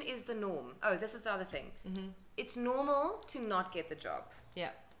 Rejection is the norm. Oh, this is the other thing. It's normal to not get the job.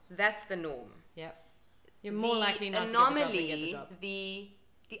 Yeah. That's the norm. Yeah. You're more likely not to get the job.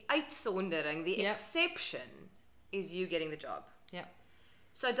 The uitsondering, the exception is you getting the job. Yeah.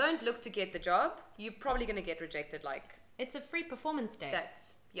 So don't look to get the job. You're probably going to get rejected. Like, it's a free performance day.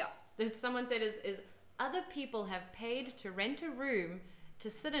 Someone said is other people have paid to rent a room to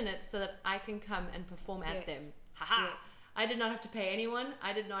sit in it so that I can come and perform at them. Haha. Yes. I did not have to pay anyone.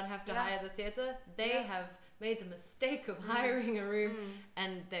 I did not have to hire the theatre. They have made the mistake of hiring a room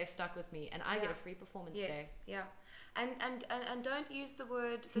and they're stuck with me, and I get a free performance day. Yeah. And don't use the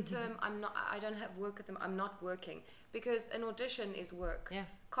term I don't have work with them, I'm not working, because an audition is work. Yeah.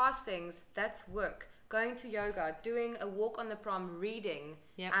 Castings, that's work. Going to yoga, doing a walk on the prom, reading,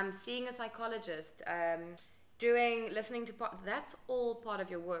 seeing a psychologist, listening to that's all part of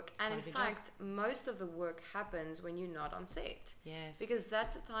your work. And in fact, most of the work happens when you're not on set. Yes. Because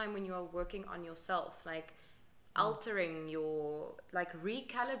that's a time when you are working on yourself, like altering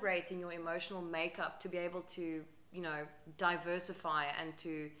recalibrating your emotional makeup to be able to, diversify and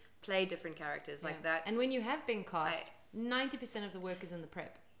to play different characters like that. And when you have been cast, 90% of the work is in the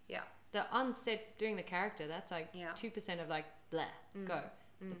prep. Yeah. The on set doing the character, that's like 2% of like blah, go.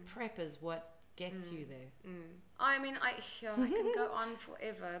 The prep is what gets you there. I mean, I can go on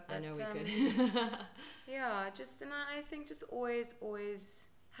forever, but I know we could. I think just always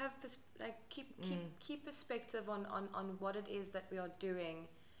have keep perspective on what it is that we are doing,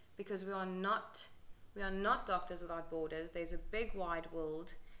 because we are not doctors without borders. There's a big wide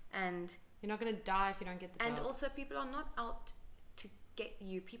world, and you're not going to die if you don't get the job. And also, people are not out to get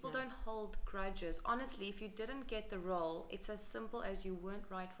you. People don't hold grudges. Honestly, if you didn't get the role, it's as simple as you weren't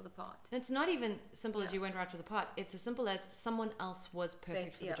right for the part. And it's not even simple as you weren't right for the part. It's as simple as someone else was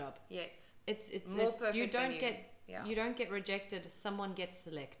perfect for the job. Yes. It's more perfect. You don't get rejected, someone gets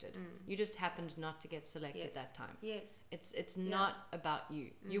selected. You just happened not to get selected that time. Yes. It's not about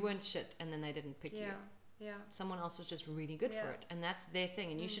you. You weren't shit and then they didn't pick you. Yeah. Someone else was just really good for it, and that's their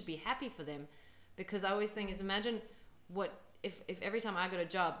thing, and you should be happy for them. Because I always think imagine what if every time I got a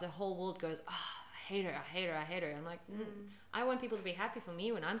job, the whole world goes, I hate her. I'm like, I want people to be happy for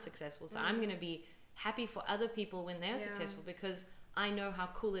me when I'm successful, so I'm going to be happy for other people when they're successful, because I know how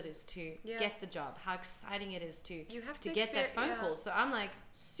cool it is to get the job, how exciting it is to get that phone call. So I'm like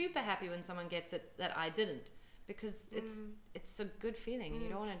super happy when someone gets it that I didn't, because it's a good feeling, and you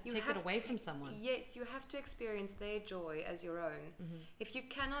don't want to take it away from someone. Yes, you have to experience their joy as your own. If you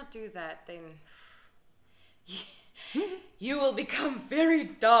cannot do that, then you will become very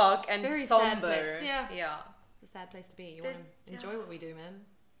dark and very somber. Sad place. Yeah. It's a sad place to be. You want to enjoy what we do, man.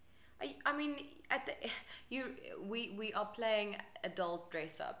 I mean, we are playing adult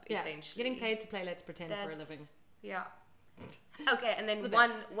dress up, essentially. Getting paid to play Let's Pretend for a living. Yeah. Okay, and then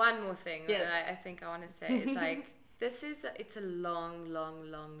one more thing that I think I want to say is like, it's a long, long,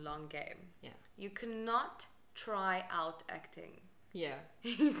 long, long game. Yeah. You cannot try out acting. Yeah.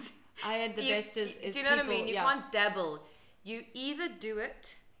 I had the best is do you know what I mean? You can't dabble. You either do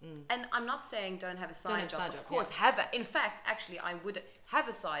it, and I'm not saying don't have a side job. Of course, have it. In fact, actually, I would have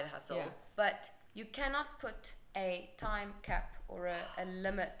a side hustle. But you cannot put a time cap or a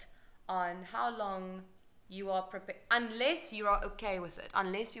limit on how long you are prepared, unless you are okay with it,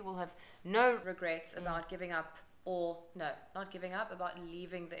 unless you will have no regrets about giving up, or not giving up, about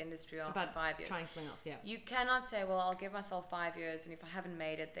leaving the industry after 5 years. Trying something else, You cannot say, well, I'll give myself 5 years, and if I haven't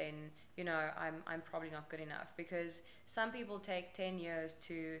made it, then, I'm probably not good enough. Because some people take 10 years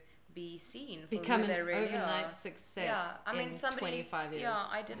to be seen for become who they really overnight success in 25 years. Yeah,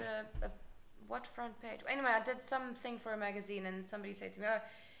 I did a what front page? Anyway, I did something for a magazine, and somebody said to me,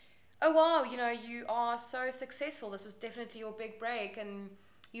 oh wow, you are so successful. This was definitely your big break, and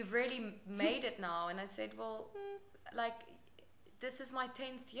you've really made it now. And I said, well, like, this is my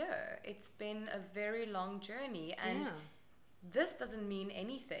 10th year. It's been a very long journey, and this doesn't mean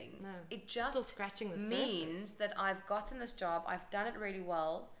anything. No, it just still scratching the means surface. that I've gotten this job. I've done it really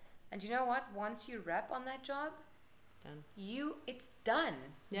well. And you know what? Once you wrap on that job, it's done.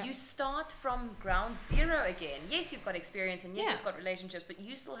 Yeah. You start from ground zero again. Yes, you've got experience, and yes, you've got relationships, but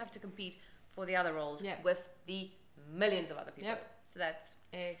you still have to compete for the other roles with the millions of other people. Yep. So that's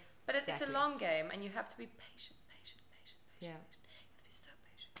but it's a long game, and you have to be patient. Yeah. You have to be so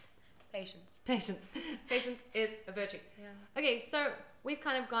patient. Patience is a virtue. Yeah. Okay, so we've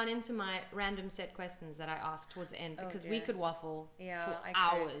kind of gone into my random set questions that I asked towards the end, because we could waffle for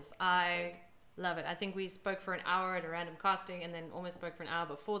hours. I love it. I think we spoke for an hour at a random casting, and then almost spoke for an hour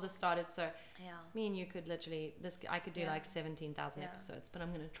before this started. So me and you could literally, I could do like 17,000 episodes, but I'm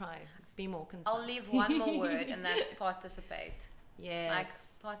going to try be more concise. I'll leave one more word, and that's participate. Yes. Like,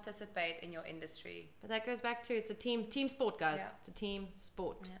 participate in your industry. But that goes back to, it's a team sport, guys. Yeah. It's a team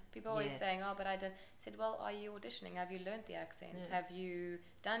sport. Yeah. People always saying, oh, but I didn't. Said, well, are you auditioning? Have you learned the accent? Yeah. Have you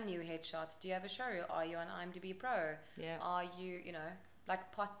done new headshots? Do you have a show? Are you on IMDb Pro? Yeah. Are you,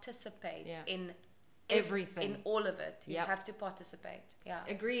 like, participate in everything. In all of it. You have to participate. Yeah.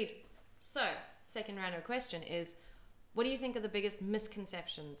 Agreed. So, second random question is, what do you think are the biggest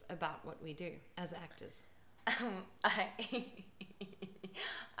misconceptions about what we do as actors?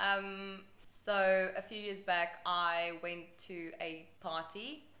 So a few years back, I went to a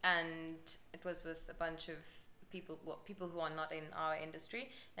party, and it was with a bunch of people who are not in our industry,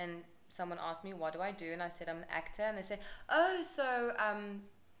 and someone asked me, what do I do? And I said, I'm an actor. And they said, oh, so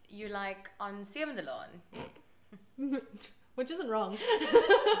you like on Sevendelaan. Which isn't wrong.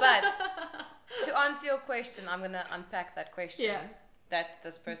 But to answer your question, I'm going to unpack that question that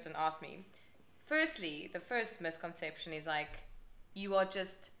this person asked me. Firstly, the first misconception is like, you are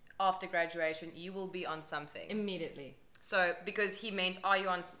just, after graduation, you will be on something. Immediately. So, because he meant, are you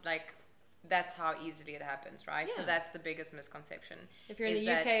on, like, that's how easily it happens, right? Yeah. So that's the biggest misconception. If you're in the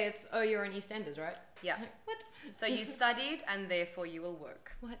UK, it's, you're in EastEnders, right? Yeah. What? So you studied, and therefore you will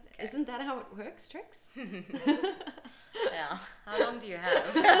work. What? Okay. Isn't that how it works, Trix? Yeah. How long do you have?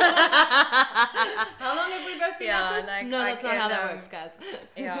 How long have we both been at this? Like, no, that's not how that works, guys.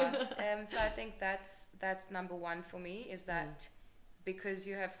 So I think that's number one for me, is that because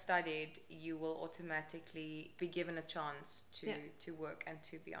you have studied, you will automatically be given a chance to work and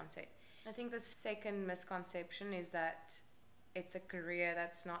to be on set. I think the second misconception is that it's a career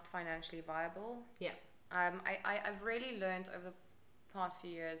that's not financially viable. Yeah. I've really learned over the past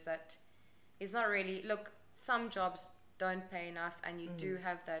few years that it's not really, look, some jobs don't pay enough, and you do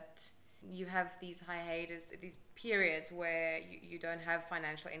have that, you have these hiatus, these periods where you don't have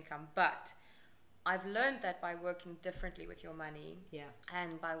financial income, but I've learned that by working differently with your money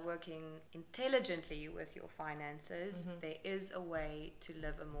and by working intelligently with your finances, there is a way to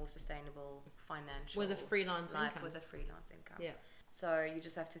live a more sustainable financial with a freelance life income. With a freelance income. Yeah. So you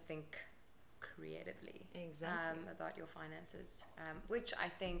just have to think creatively about your finances, which I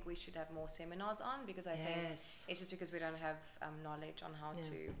think we should have more seminars on, because I think it's just because we don't have knowledge on how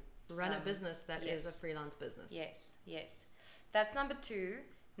to run a business that is a freelance business. Yes. That's number 2.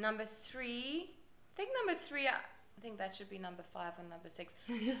 Number 3, I think that should be number 5 or number 6.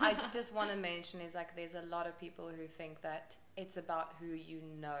 I just want to mention is like there's a lot of people who think that it's about who you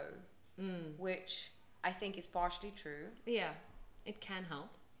know, which I think is partially true. Yeah, it can help.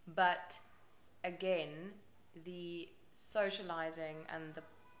 But again, the socializing and the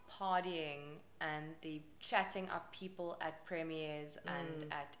partying and the chatting up people at premieres and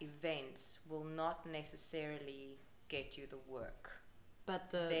at events will not necessarily get you the work.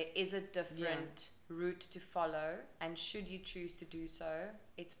 But there is a different route to follow, and should you choose to do so,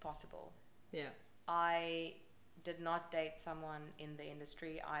 it's possible. Yeah. I did not date someone in the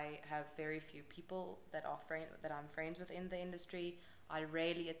industry. I have very few people that I'm friends with in the industry. I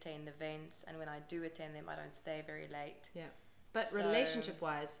rarely attend events, and when I do attend them, I don't stay very late. Yeah. But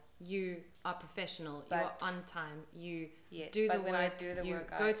relationship-wise, you are professional. You are on time. You do the work. You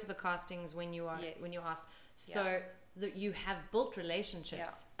go to the castings when you are when you're asked. So that you have built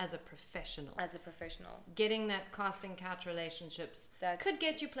relationships as a professional. Getting that casting couch relationships could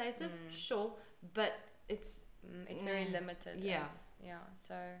get you places, sure, but it's very limited. Yeah.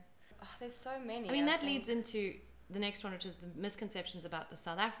 So there's so many. I mean, that leads into the next one, which is the misconceptions about the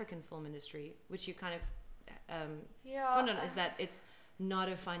South African film industry, which you kind of is that it's not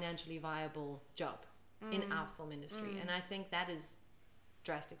a financially viable job in our film industry, and I think that is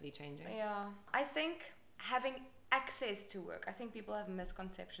drastically changing. Yeah, I think having access to work, I think people have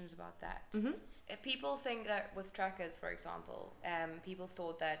misconceptions about that. People think that with trackers, for example, people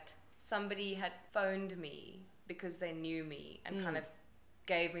thought that somebody had phoned me because they knew me and kind of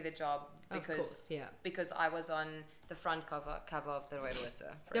gave me the job because I was on the front cover of the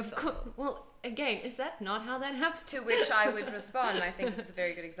Rooiwester, for example. Well, again, is that not how that happened? To which I would respond, and I think this is a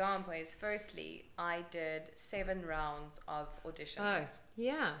very good example, is firstly, I did 7 rounds of auditions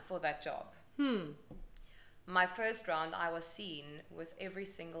for that job. My first round, I was seen with every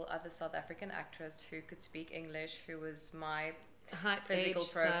single other South African actress who could speak English, who was my height, physical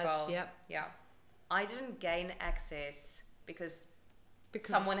age, profile. Size, Yeah. I didn't gain access because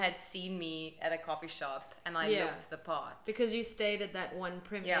someone had seen me at a coffee shop and I looked the part. Because you stayed at that one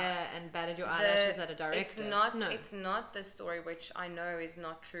premiere and batted your eyelashes at a director. It's not the story, which I know is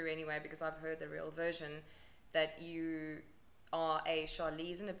not true anyway, because I've heard the real version, that you are a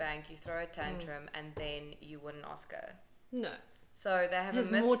Charlize in a bank, you throw a tantrum, and then you win an Oscar. No. So they have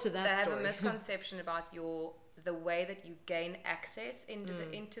more to that have story. a misconception about the way that you gain access into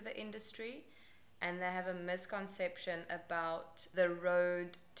the industry, and they have a misconception about the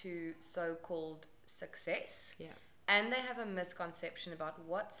road to so-called success. Yeah. And they have a misconception about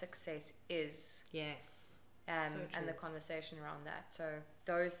what success is. Yes. And the conversation around that. So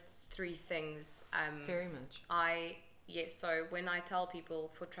those 3 things. Very much. So when I tell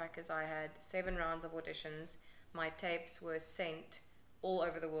people for trackers, I had 7 rounds of auditions. My tapes were sent all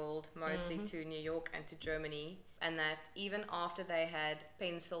over the world, mostly to New York and to Germany. And that even after they had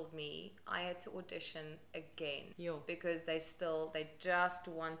penciled me, I had to audition again. Because they just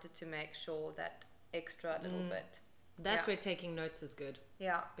wanted to make sure that extra little bit. That's where taking notes is good.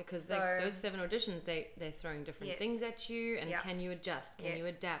 Yeah. Because those 7 auditions, they're throwing different things at you, and can you adjust? Can you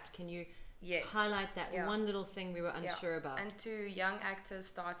adapt? Can you highlight that one little thing we were unsure about? And to young actors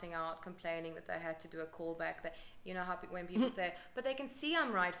starting out complaining that they had to do a callback, that you know how when people say, but they can see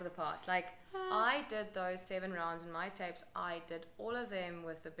I'm right for the part. Like, I did those 7 rounds in my tapes. I did all of them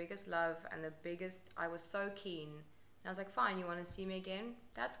with the biggest love and I was so keen. And I was like, fine, you want to see me again?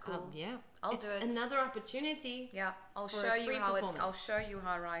 That's cool. I'll do it. Another opportunity. Yeah, I'll show you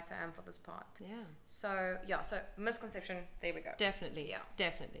how right I am for this part. Yeah. So misconception. There we go. Definitely. Yeah.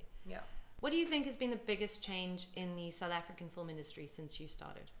 Definitely. Yeah. What do you think has been the biggest change in the South African film industry since you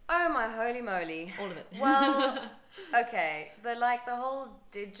started? Oh my holy moly. All of it. Well, okay. The whole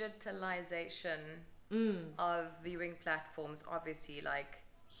digitalization of viewing platforms, obviously,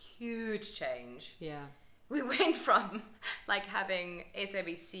 huge change. Yeah. We went from having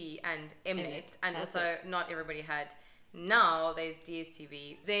SABC and Mnet, and also not everybody had. Now there's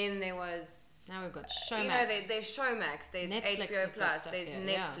DSTV. Then there was... Now we've got Showmax. There's Showmax. There's Netflix HBO Plus. There's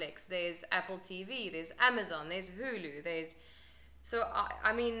here, Netflix. There's Apple TV. There's Amazon. There's Hulu. So,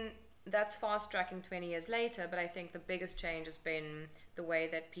 I mean, that's fast-tracking 20 years later, but I think the biggest change has been the way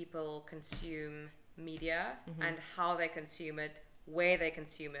that people consume media and how they consume it, where they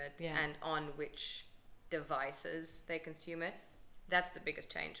consume it, and on which devices they consume it. That's the biggest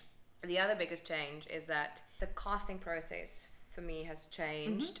change. The other biggest change is that the casting process for me has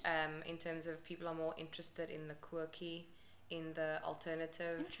changed in terms of people are more interested in the quirky, in the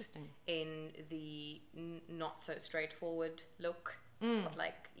alternative, in the not so straightforward look of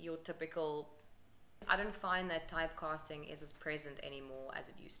your typical. I don't find that typecasting is as present anymore as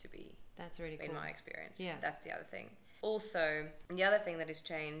it used to be. That's really cool. In my experience. Yeah. That's the other thing. Also, the other thing that has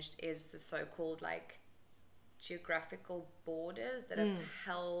changed is the so-called like geographical borders that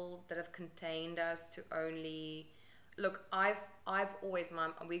have contained us to only. Look, I've always,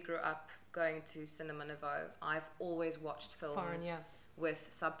 we grew up going to Cinema Nouveau. I've always watched films Foreign, with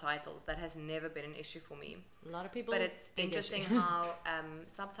subtitles. That has never been an issue for me. A lot of people. But it's interesting how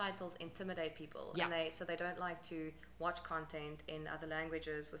subtitles intimidate people, Yeah. and they don't like to watch content in other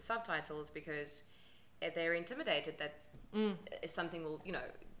languages with subtitles because they're intimidated that something will,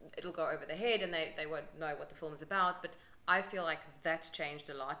 it'll go over their head and they won't know what the film is about. But I feel like that's changed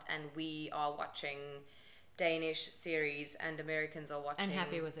a lot, and we are watching Danish series and Americans are watching and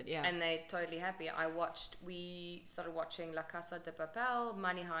happy with it, yeah. and they're totally happy. We started watching La Casa de Papel,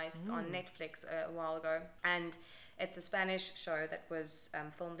 Money Heist on Netflix a while ago, and it's a Spanish show that was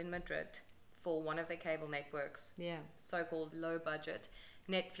filmed in Madrid for one of their cable networks, so-called low budget.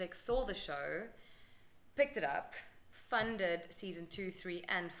 Netflix saw the show, picked it up, funded season 2, 3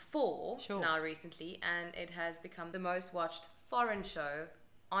 and 4 now recently, and it has become the most watched foreign show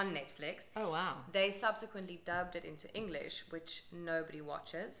on Netflix. Oh, wow. They subsequently dubbed it into English, which nobody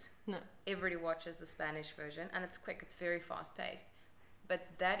watches. No. Everybody watches the Spanish version, and it's quick, it's very fast paced. But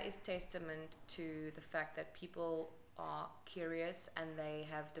that is testament to the fact that people are curious and they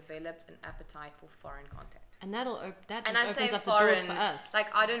have developed an appetite for foreign content. And that and I opens say up foreign, the doors for us.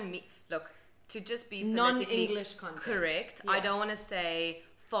 like I don't mean, look, to just be non-English content. Correct. Yeah. I don't want to say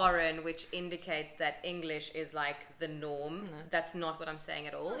foreign, which indicates that English is like the norm. No. That's not what I'm saying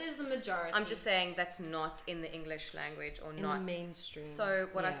at all. Well, it is the majority. I'm just saying that's not in the English language or in not the mainstream. So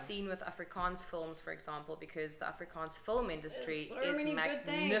what I've seen with Afrikaans films, for example, because the Afrikaans film industry so is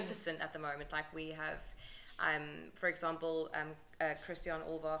magnificent at the moment. Like we have, for example, Christian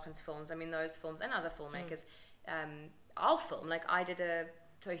Olwagen's films. I mean, those films and other filmmakers. Our film, like I did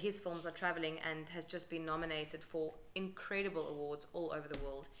so his films are traveling and has just been nominated for incredible awards all over the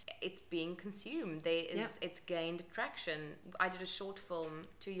world. It's being consumed. It's gained traction. I did a short film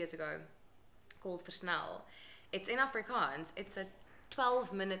 2 years ago called Versnel. It's in Afrikaans. It's a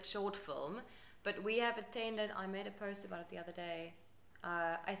 12-minute short film, but we have attended, I made a post about it the other day.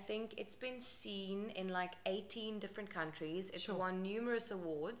 I think it's been seen in like 18 different countries. It's won numerous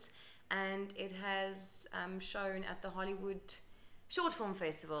awards, and it has shown at the Hollywood Short Film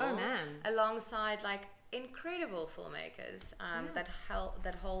Festival. Oh man! Alongside like incredible filmmakers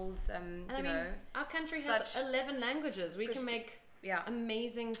that holds our country has 11 languages. We can make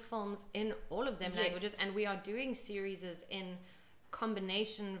amazing films in all of them languages, and we are doing series in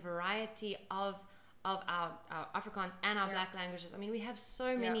combination variety of our Afrikaans and our Black languages. I mean, we have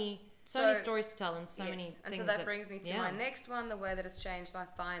so many stories to tell and so many things. And so that brings me to my next one. The way that it's changed, I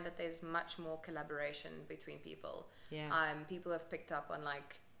find that there's much more collaboration between people. People have picked up on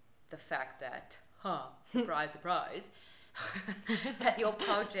like the fact that, surprise, surprise, that your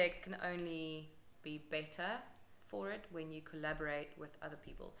project can only be better for it when you collaborate with other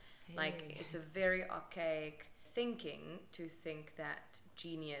people. Like it's a very archaic thinking to think that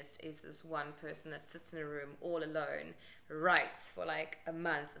genius is this one person that sits in a room all alone, writes for like a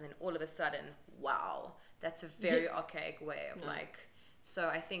month, and then all of a sudden, wow, that's a very archaic way of like. So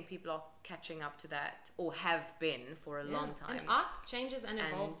I think people are catching up to that, or have been for a long time. And art changes and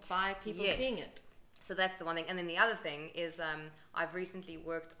evolves by people seeing it. So that's the one thing. And then the other thing is I've recently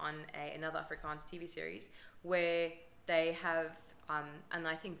worked on another Afrikaans TV series where they have, and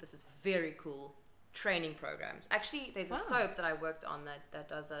I think this is very cool, training programs. Actually, there's a soap that I worked on that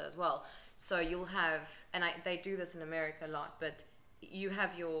does that as well. So you'll have, and they do this in America a lot, but you have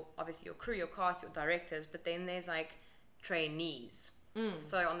obviously your crew, your cast, your directors, but then there's like trainees.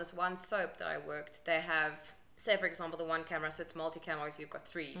 So on this one soap that I worked, they have, say for example, the one camera, so it's multi-cam, obviously you've got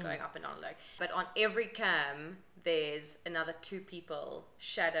 3 going up and down, like, but on every cam there's another 2 people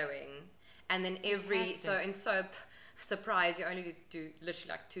shadowing, and then so in soap, surprise, you only do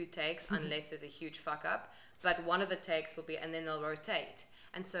literally like 2 takes unless there's a huge fuck up, but one of the takes will be, and then they'll rotate,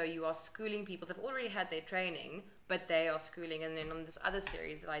 and so you are schooling people. They've already had their training, but they are schooling. And then on this other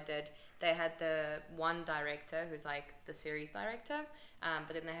series that I did, they had the one director who's like the series director,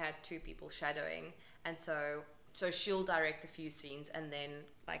 but then they had 2 people shadowing, and so she'll direct a few scenes, and then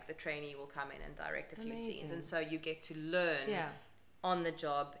like the trainee will come in and direct a few scenes, and so you get to learn on the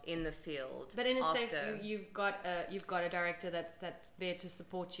job, in the field. But in a safe, you've got a director that's there to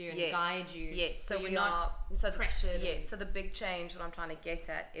support you and guide you. Yes, so you're not pressured. Yes, so the big change, what I'm trying to get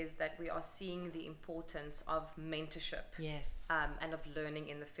at, is that we are seeing the importance of mentorship. Yes. And of learning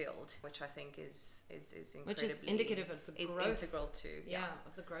in the field, which I think is incredibly, which is indicative of the growth. Is integral to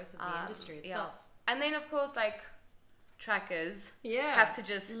of the growth of the industry itself. Yeah. And then of course, like, trackers have to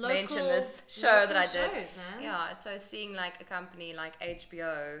just local, mention this show that I did. Shows, man. Yeah, so seeing like a company like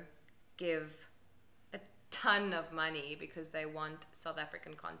HBO give a ton of money because they want South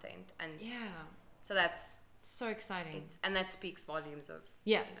African content, and so that's so exciting, and that speaks volumes of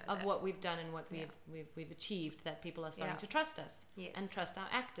of what we've done and what we've achieved, that people are starting to trust us and trust our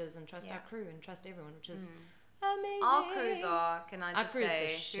actors and trust our crew and trust everyone, which is amazing. Our crews are, can I just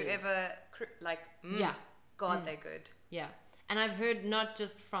say, whoever God, they're good. Yeah, and I've heard not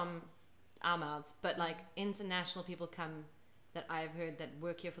just from our mouths, but like international people come that I've heard that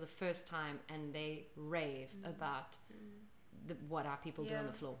work here for the first time, and they rave about what our people do on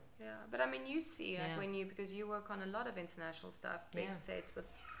the floor. Yeah, but I mean, you see, like because you work on a lot of international stuff, big sets with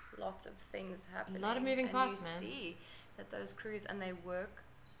lots of things happening, a lot of moving parts, man. You see that those crews, and they work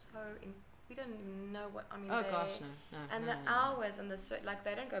so we don't even know what, I mean. Oh gosh, no. And the hours and like,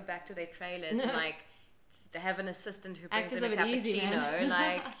 they don't go back to their trailers and like they have an assistant who brings in a cappuccino,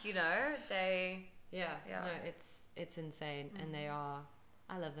 like, you know, they no, it's insane. And they are,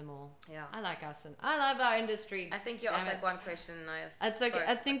 I love them all. Yeah, I like us, and I love our industry. I think you asked like one question and I asked. It's okay.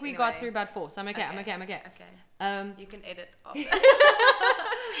 I think we got through about 4, so I'm okay. Okay. You can edit off.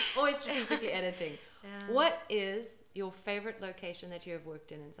 Always strategically editing. Yeah. What is your favorite location that you have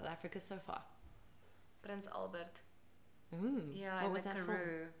worked in South Africa so far? Prince Albert. Ooh. Yeah, what was that Karoo.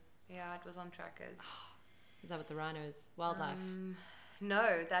 for? Yeah, it was on trackers. Is that with the rhinos? Wildlife?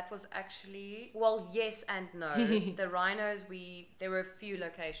 No, that was actually, well, yes and no. The rhinos, there were a few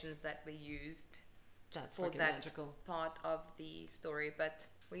locations that we used for that magical part of the story, but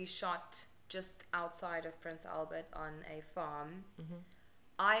we shot just outside of Prince Albert on a farm. Mm-hmm.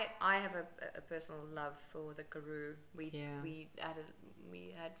 I have a personal love for the Karoo. We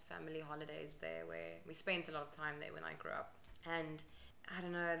had family holidays there where we spent a lot of time there when I grew up, and I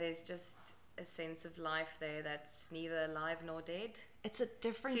don't know, there's just a sense of life there that's neither alive nor dead. It's a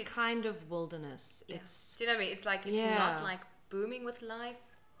different kind of wilderness. Yeah. Do you know what I mean? It's like, it's not like booming with life,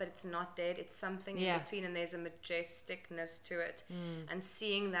 but it's not dead. It's something in between, and there's a majesticness to it. And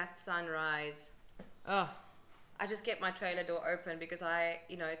seeing that sunrise, I just kept my trailer door open because I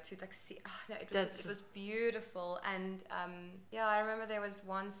it was beautiful. And I remember there was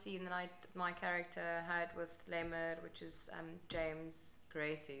one scene that my character had with Lemmer, which is James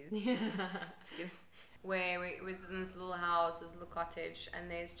Gracie's, where it was in this little house, this little cottage, and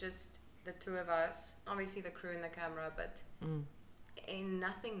there's just the two of us, obviously the crew and the camera, but in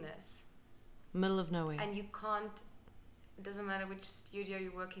nothingness, middle of nowhere, and you can't. It doesn't matter which studio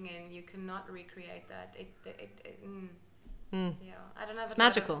you're working in, you cannot recreate that. I don't have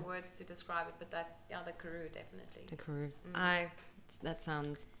magical words to describe it, but the Karoo, definitely. The Karoo. That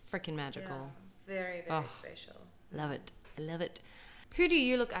sounds freaking magical. Yeah, very, very special. Love it. I love it. Who do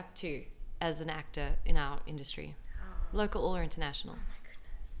you look up to as an actor in our industry? Local or international? Oh my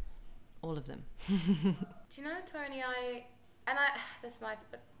goodness. All of them. Do you know, Tony,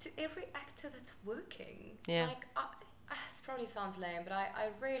 but to every actor that's working, this probably sounds lame, but I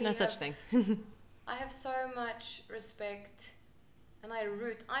really no such thing. I have so much respect, and I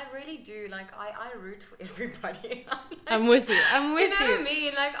really do, like, I root for everybody. I'm with you. Do you know what I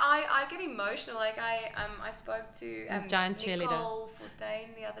mean? Like, I get emotional. Like, I spoke to giant Nicole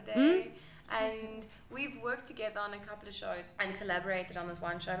Fortain the other day, and we've worked together on a couple of shows and collaborated on this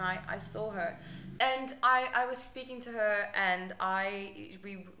one show, and I saw her, and I was speaking to her, and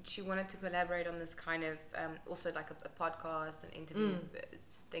she wanted to collaborate on this kind of also like a podcast, an interview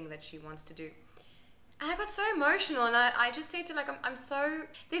thing that she wants to do. And I got so emotional, and I just said to her, like, I'm so,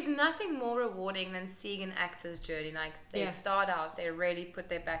 there's nothing more rewarding than seeing an actor's journey. Like, they start out, they really put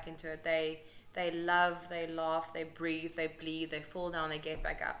their back into it, they love, they laugh, they breathe, they bleed, they fall down, they get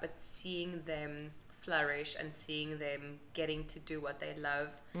back up. But seeing them flourish and seeing them getting to do what they love,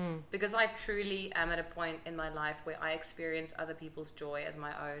 because I truly am at a point in my life where I experience other people's joy as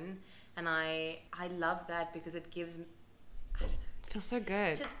my own, and I love that because it gives, I don't know, feels so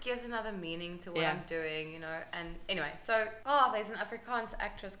good. It just gives another meaning to what I'm doing, you know. And anyway, so there's an Afrikaans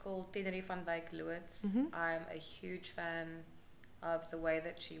actress called Tinerie van Wyk Loots. I'm a huge fan of the way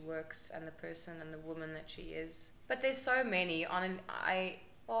that she works and the person and the woman that she is. But there's so many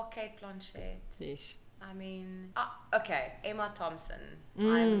Kate Blanchett. Yes. I mean, Emma Thompson.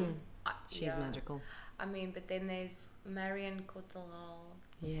 She's magical. I mean, but then there's Marion Cotillard.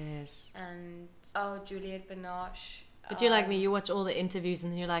 Yes. And Juliette Binoche. But you're like me, you watch all the interviews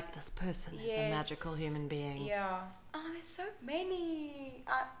and you're like, this person is a magical human being. Yeah. Oh, there's so many.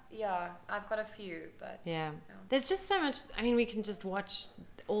 I've got a few, but... Yeah. There's just so much... I mean, we can just watch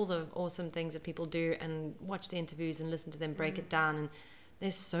all the awesome things that people do and watch the interviews and listen to them break it down. And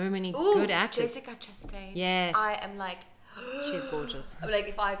there's so many good actors. Jessica Chastain. Yes. I am like... She's gorgeous. Like,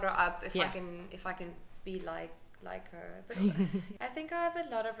 if I grow up, if I can be like her. But I think I have a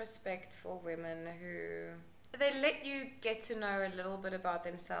lot of respect for women who... They let you get to know a little bit about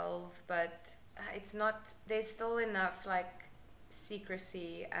themselves, but it's not... There's still enough, like,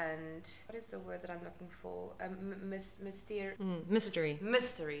 secrecy and... What is the word that I'm looking for? Mystery.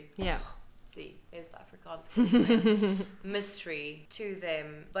 Mystery. Yeah. See, there's the Afrikaans. Mystery to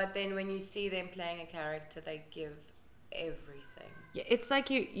them. But then when you see them playing a character, they give everything. Yeah, it's like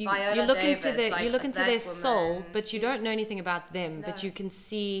you look into their soul, but you don't know anything about them, but you can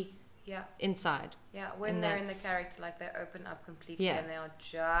see inside. Yeah, when they're in the character, like they open up completely and they are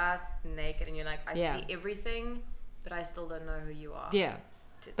just naked, and you're like, I see everything, but I still don't know who you are. Yeah,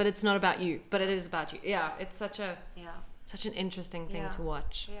 but it's not about you, but it is about you. Yeah, it's such an interesting thing to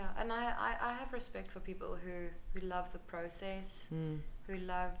watch. Yeah, and I have respect for people who love the process, who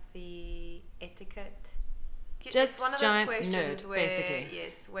love the etiquette. Just it's one of giant those questions nerd, where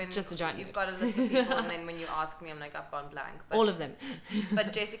basically. When just a giant you've nerd. got a list of people, and then when you ask me, I'm like, I've gone blank. But, all of them.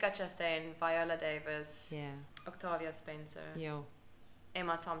 But Jessica Chastain, Viola Davis, Octavia Spencer,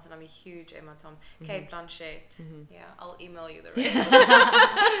 Emma Thompson. I'm a huge Emma Thompson. Kate Blanchett. Yeah, I'll email you the rest.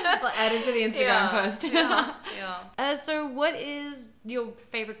 We'll add it to the Instagram post. Yeah. So, what is your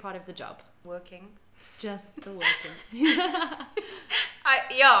favorite part of the job? Working. Just the working.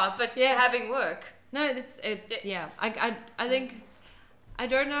 Having work. No, it's I think I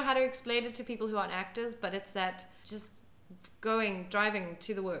don't know how to explain it to people who aren't actors, but it's that just driving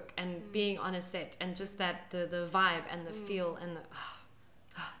to the work and being on a set and just that the vibe and the feel and the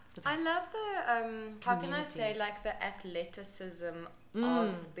it's the best. I love the how can I say, like, the athleticism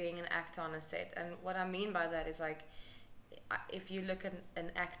of being an actor on a set. And what I mean by that is, like, if you look at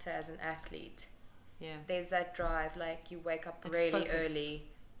an actor as an athlete, there's that drive. Like, you wake up really early.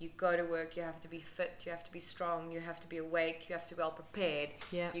 You go to work, you have to be fit, you have to be strong, you have to be awake, you have to be well prepared.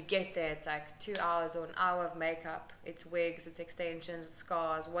 Yeah. You get there, it's like 2 hours or an hour of makeup. It's wigs, it's extensions, it's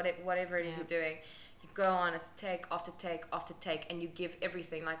scars, whatever it is you're doing. You go on, it's take after take after take, and you give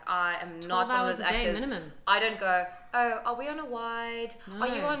everything. Like, I am not one of those actors. Minimum. I don't go, oh, are we on a wide? No. Are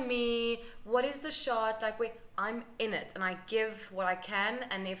you on me? What is the shot? Like, I'm in it, and I give what I can.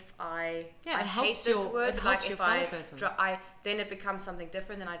 And if I hate this word, but like, if I then it becomes something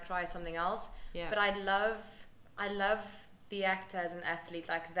different, then I try something else. Yeah. But I love the actor as an athlete,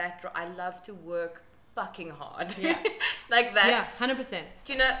 like that. I love to work fucking hard. Yeah. Like that's 100%.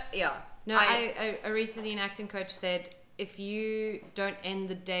 Do you know? Yeah. No, I recently, an acting coach said, if you don't end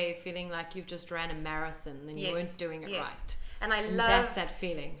the day feeling like you've just ran a marathon, then you weren't doing it right. And love that's that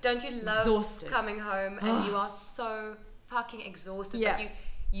feeling. Don't you love exhausted. Coming home and you are so fucking exhausted that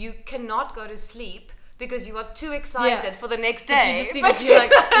you cannot go to sleep because you are too excited for the next day. You're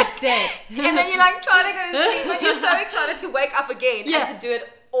like dead. And then you're like trying to go to sleep and you're so excited to wake up again and to do it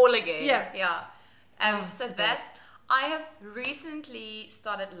all again. Yeah. So that's... I have recently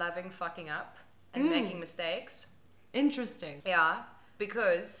started loving fucking up and making mistakes. Interesting. Yeah,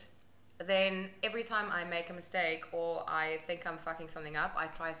 because then every time I make a mistake or I think I'm fucking something up, I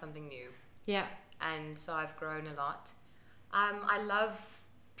try something new. Yeah. And so I've grown a lot. I love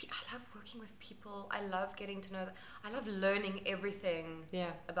working with people. I love getting to know them. I love learning everything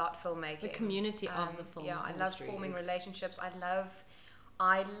about filmmaking. The community of the film industry. I love forming relationships.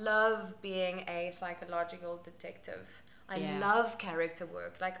 I love being a psychological detective. I love character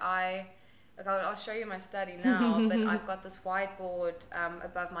work. I'll show you my study now, but I've got this whiteboard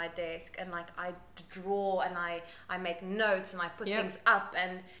above my desk, and like I draw and I make notes and I put things up,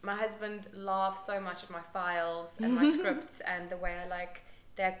 and my husband laughs so much at my files and my scripts and the way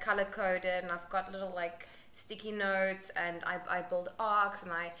they're color coded, and I've got little like sticky notes, and I build arcs,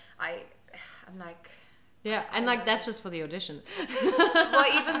 and I'm like... Yeah, and like that's just for the audition. Well,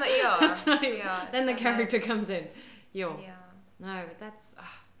 even the then the character comes in. No, but that's...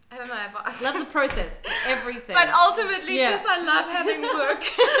 I don't know if I love the process, everything. But ultimately, just I love having work.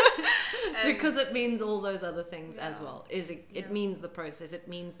 Because it means all those other things as well. It means the process, it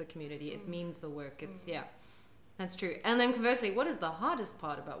means the community, it means the work. It's that's true. And then conversely, what is the hardest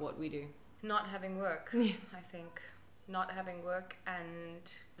part about what we do? Not having work. I think not having work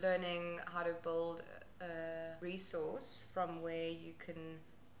and learning how to build a resource from where you can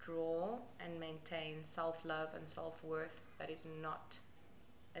draw and maintain self-love and self-worth that is not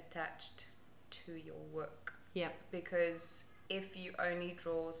attached to your work. Yep. Because if you only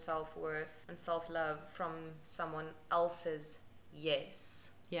draw self-worth and self-love from someone else's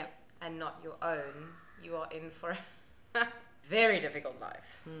yes, yep, and not your own, you are in for a very difficult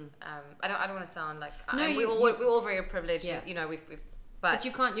life. I don't want to sound like we're all very privileged. Yeah. And, we've but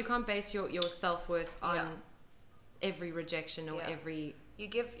you can't base your self-worth on every rejection or every you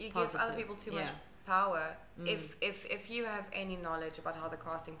give other people too much power. If you have any knowledge about how the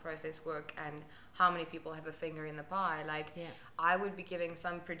casting process work and how many people have a finger in the pie, I would be giving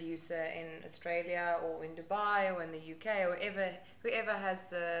some producer in Australia or in Dubai or in the UK or whoever has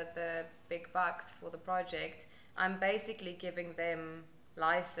the big bucks for the project, I'm basically giving them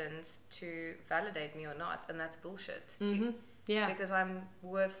license to validate me or not, and that's bullshit. Because I'm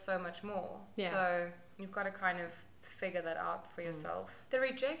worth so much more. So you've got to kind of figure that out for yourself. The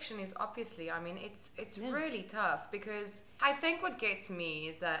rejection is obviously, it's really tough, because I think what gets me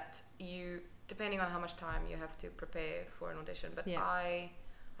is that you, depending on how much time you have to prepare for an audition, but I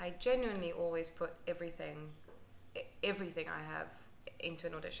genuinely always put everything I have into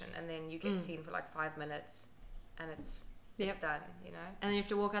an audition, and then you get seen for like 5 minutes and it's done, And then you have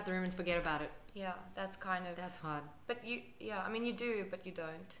to walk out the room and forget about it. Yeah, that's hard. But you do, but you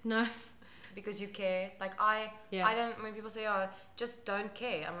don't. No. Because you care. Like I don't, when people say, oh, just don't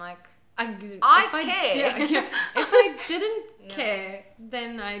care, I'm like, I care. If I didn't care,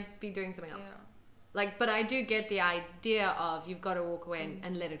 then I'd be doing something else. But I do get the idea of you've got to walk away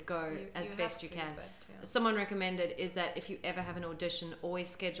and let it go as best you can. Someone recommended is that if you ever have an audition, always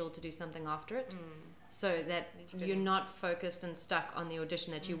schedule to do something after it. So that you're not focused and stuck on the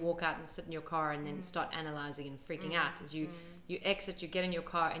audition, that you walk out and sit in your car and then start analysing and freaking out. As you exit, you get in your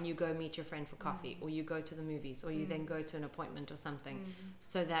car and you go meet your friend for coffee, or you go to the movies, or you then go to an appointment or something,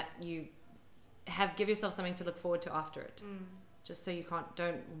 so that you give yourself something to look forward to after it. Just so you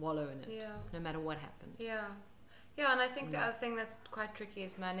don't wallow in it, no matter what happened. Yeah, and I think the other thing that's quite tricky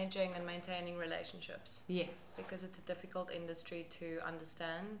is managing and maintaining relationships. Yes. Because it's a difficult industry to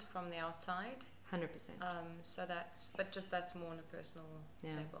understand from the outside. 100%. So that's more on a personal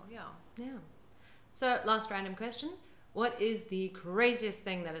level. Yeah. So, last random question. What is the craziest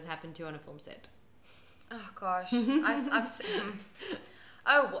thing that has happened to you on a film set? Oh gosh. I've seen...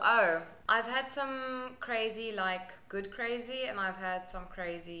 I've had some crazy, good crazy, and I've had some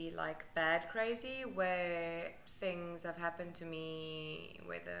crazy, bad crazy, where things have happened to me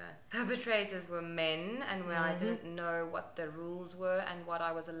where the perpetrators were men, and where I didn't know what the rules were and what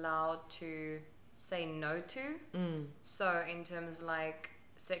I was allowed to say no to. So in terms of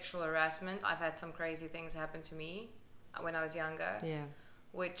sexual harassment, I've had some crazy things happen to me when I was younger. Yeah.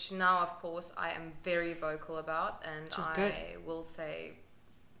 Which now, of course, I am very vocal about, and I will say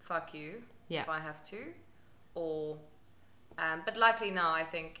fuck you if I have to, or but luckily now I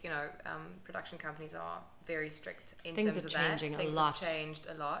think production companies are very strict in terms of that. Things have changed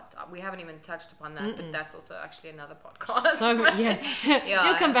a lot. We haven't even touched upon that, but that's also actually another podcast.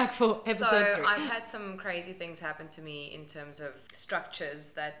 You'll come back for episode 3. I've had some crazy things happen to me in terms of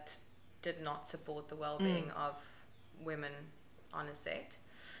structures that did not support the well-being of women on a set.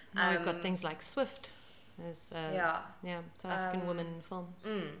 Now we've got things like Swift. There's South African woman film.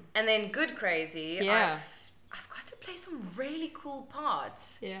 And then good crazy. I've got to play some really cool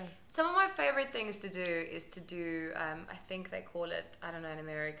parts. Yeah. Some of my favorite things to do is to do I think they call it, I don't know in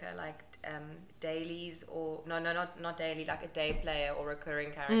America, dailies, or not daily, like a day player or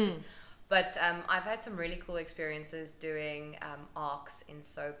recurring characters. But I've had some really cool experiences doing arcs in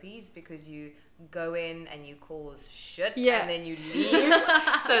soapies, because you go in and you cause shit and then you leave.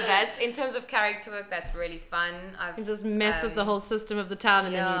 So that's, in terms of character work, that's really fun. You just mess with the whole system of the town,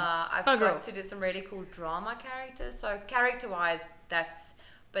 and then you I've got to do some really cool drama characters. So character-wise,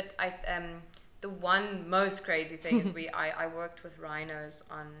 but the one most crazy thing is I worked with rhinos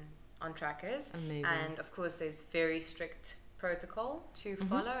on trackers. Amazing. And of course there's very strict protocol to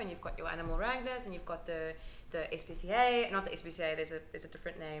follow, and you've got your animal wranglers, and you've got the SPCA, not the SPCA, there's a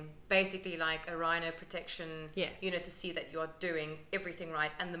different name, basically like a rhino protection unit, to see that you're doing everything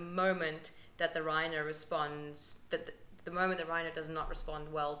right. And the moment that the rhino responds, the moment the rhino does not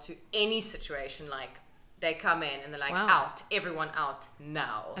respond well to any situation, they come in and they're like, out, everyone out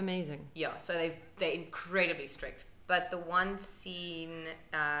now. Amazing. Yeah, so they're incredibly strict. But the one scene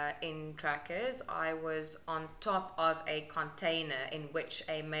in Trackers, I was on top of a container in which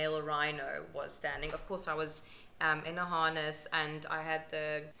a male rhino was standing. Of course, I was in a harness, and I had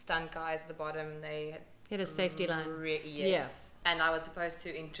the stunt guys at the bottom. They had a safety line. Yes. Yeah. And I was supposed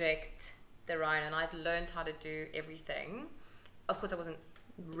to inject the rhino, and I'd learned how to do everything. Of course, I wasn't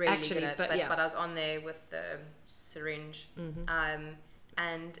really actually, good at, but I was on there with the syringe.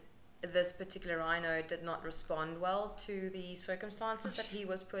 And this particular rhino did not respond well to the circumstances that he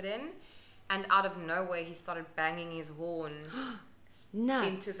was put in. And out of nowhere, he started banging his horn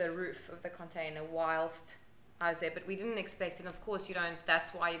into the roof of the container whilst I was there. But we didn't expect it. And of course, you don't.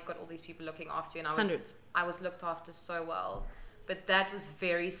 That's why you've got all these people looking after you. And I was looked after so well. But that was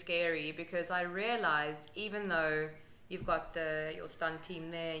very scary because I realized even though you've got your stunt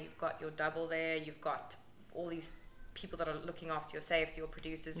team there, you've got your double there, you've got all these people that are looking after your safety, your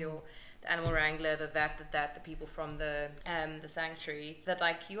producers, the animal wrangler, the people from the sanctuary, that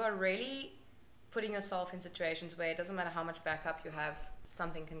like you are really putting yourself in situations where it doesn't matter how much backup you have,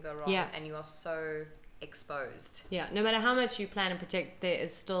 something can go wrong, and you are so exposed. Yeah, no matter how much you plan and protect, there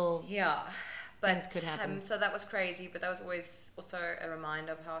is still but things could happen. So that was crazy, but that was always also a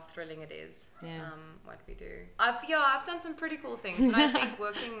reminder of how thrilling it is. What we do. I've done some pretty cool things, and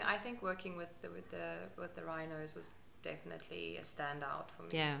I think working with the rhinos was definitely a standout for me.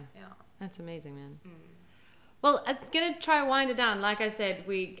 Yeah, that's amazing, man. Well, I'm gonna try wind it down. Like I said,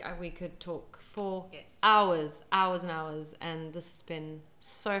 we could talk for hours and hours, and this has been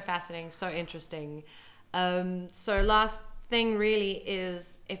so fascinating, so interesting. So last thing really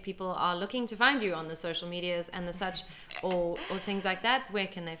is, if people are looking to find you on the social medias and the such, or things like that, where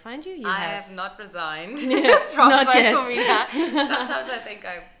can they find you? I have not resigned from social media. Sometimes I think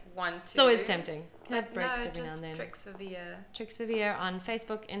I want to. It's always tempting. But no, just Trix Vivier. Trix Vivier on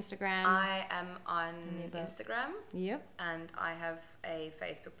Facebook, Instagram. I am on Instagram. Yep. And I have a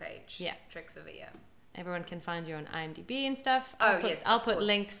Facebook page. Yeah. Trix Vivier. Everyone can find you on IMDb and stuff. I'll put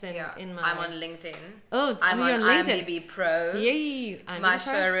links in my... I'm on LinkedIn. I'm on LinkedIn. IMDb Pro. Yeah, my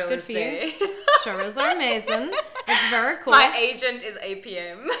showreel is there. Showreels are amazing. It's very cool. My agent is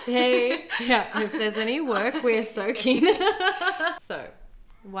APM. Hey, if there's any work, we're so keen. So,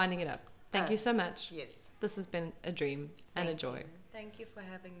 winding it up. Thank you so much. Yes. This has been a dream and a joy. Thank you for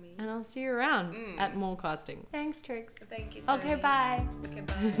having me. And I'll see you around at more casting. Thanks, Trix. Thank you, Tony. Okay, bye. Okay,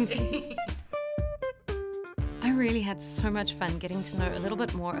 bye. I really had so much fun getting to know a little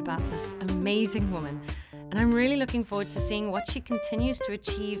bit more about this amazing woman. And I'm really looking forward to seeing what she continues to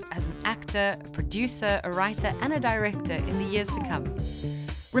achieve as an actor, a producer, a writer, and a director in the years to come.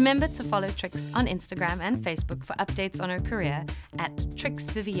 Remember to follow Trix on Instagram and Facebook for updates on her career at Trix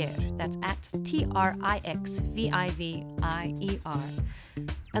Vivier. That's at TRIXVIVIER.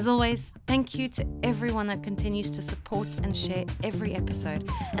 As always, thank you to everyone that continues to support and share every episode.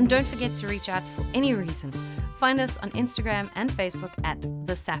 And don't forget to reach out for any reason. Find us on Instagram and Facebook at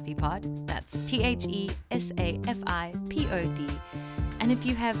The Safi Pod. That's THESAFIPOD. And if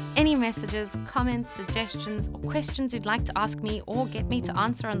you have any messages, comments, suggestions, or questions you'd like to ask me or get me to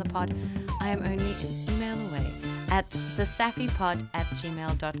answer on the pod, I am only an email away at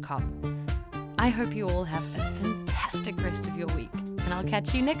thesafipod@gmail.com. I hope you all have a fantastic rest of your week, and I'll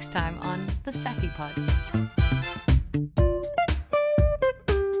catch you next time on The Safi Pod.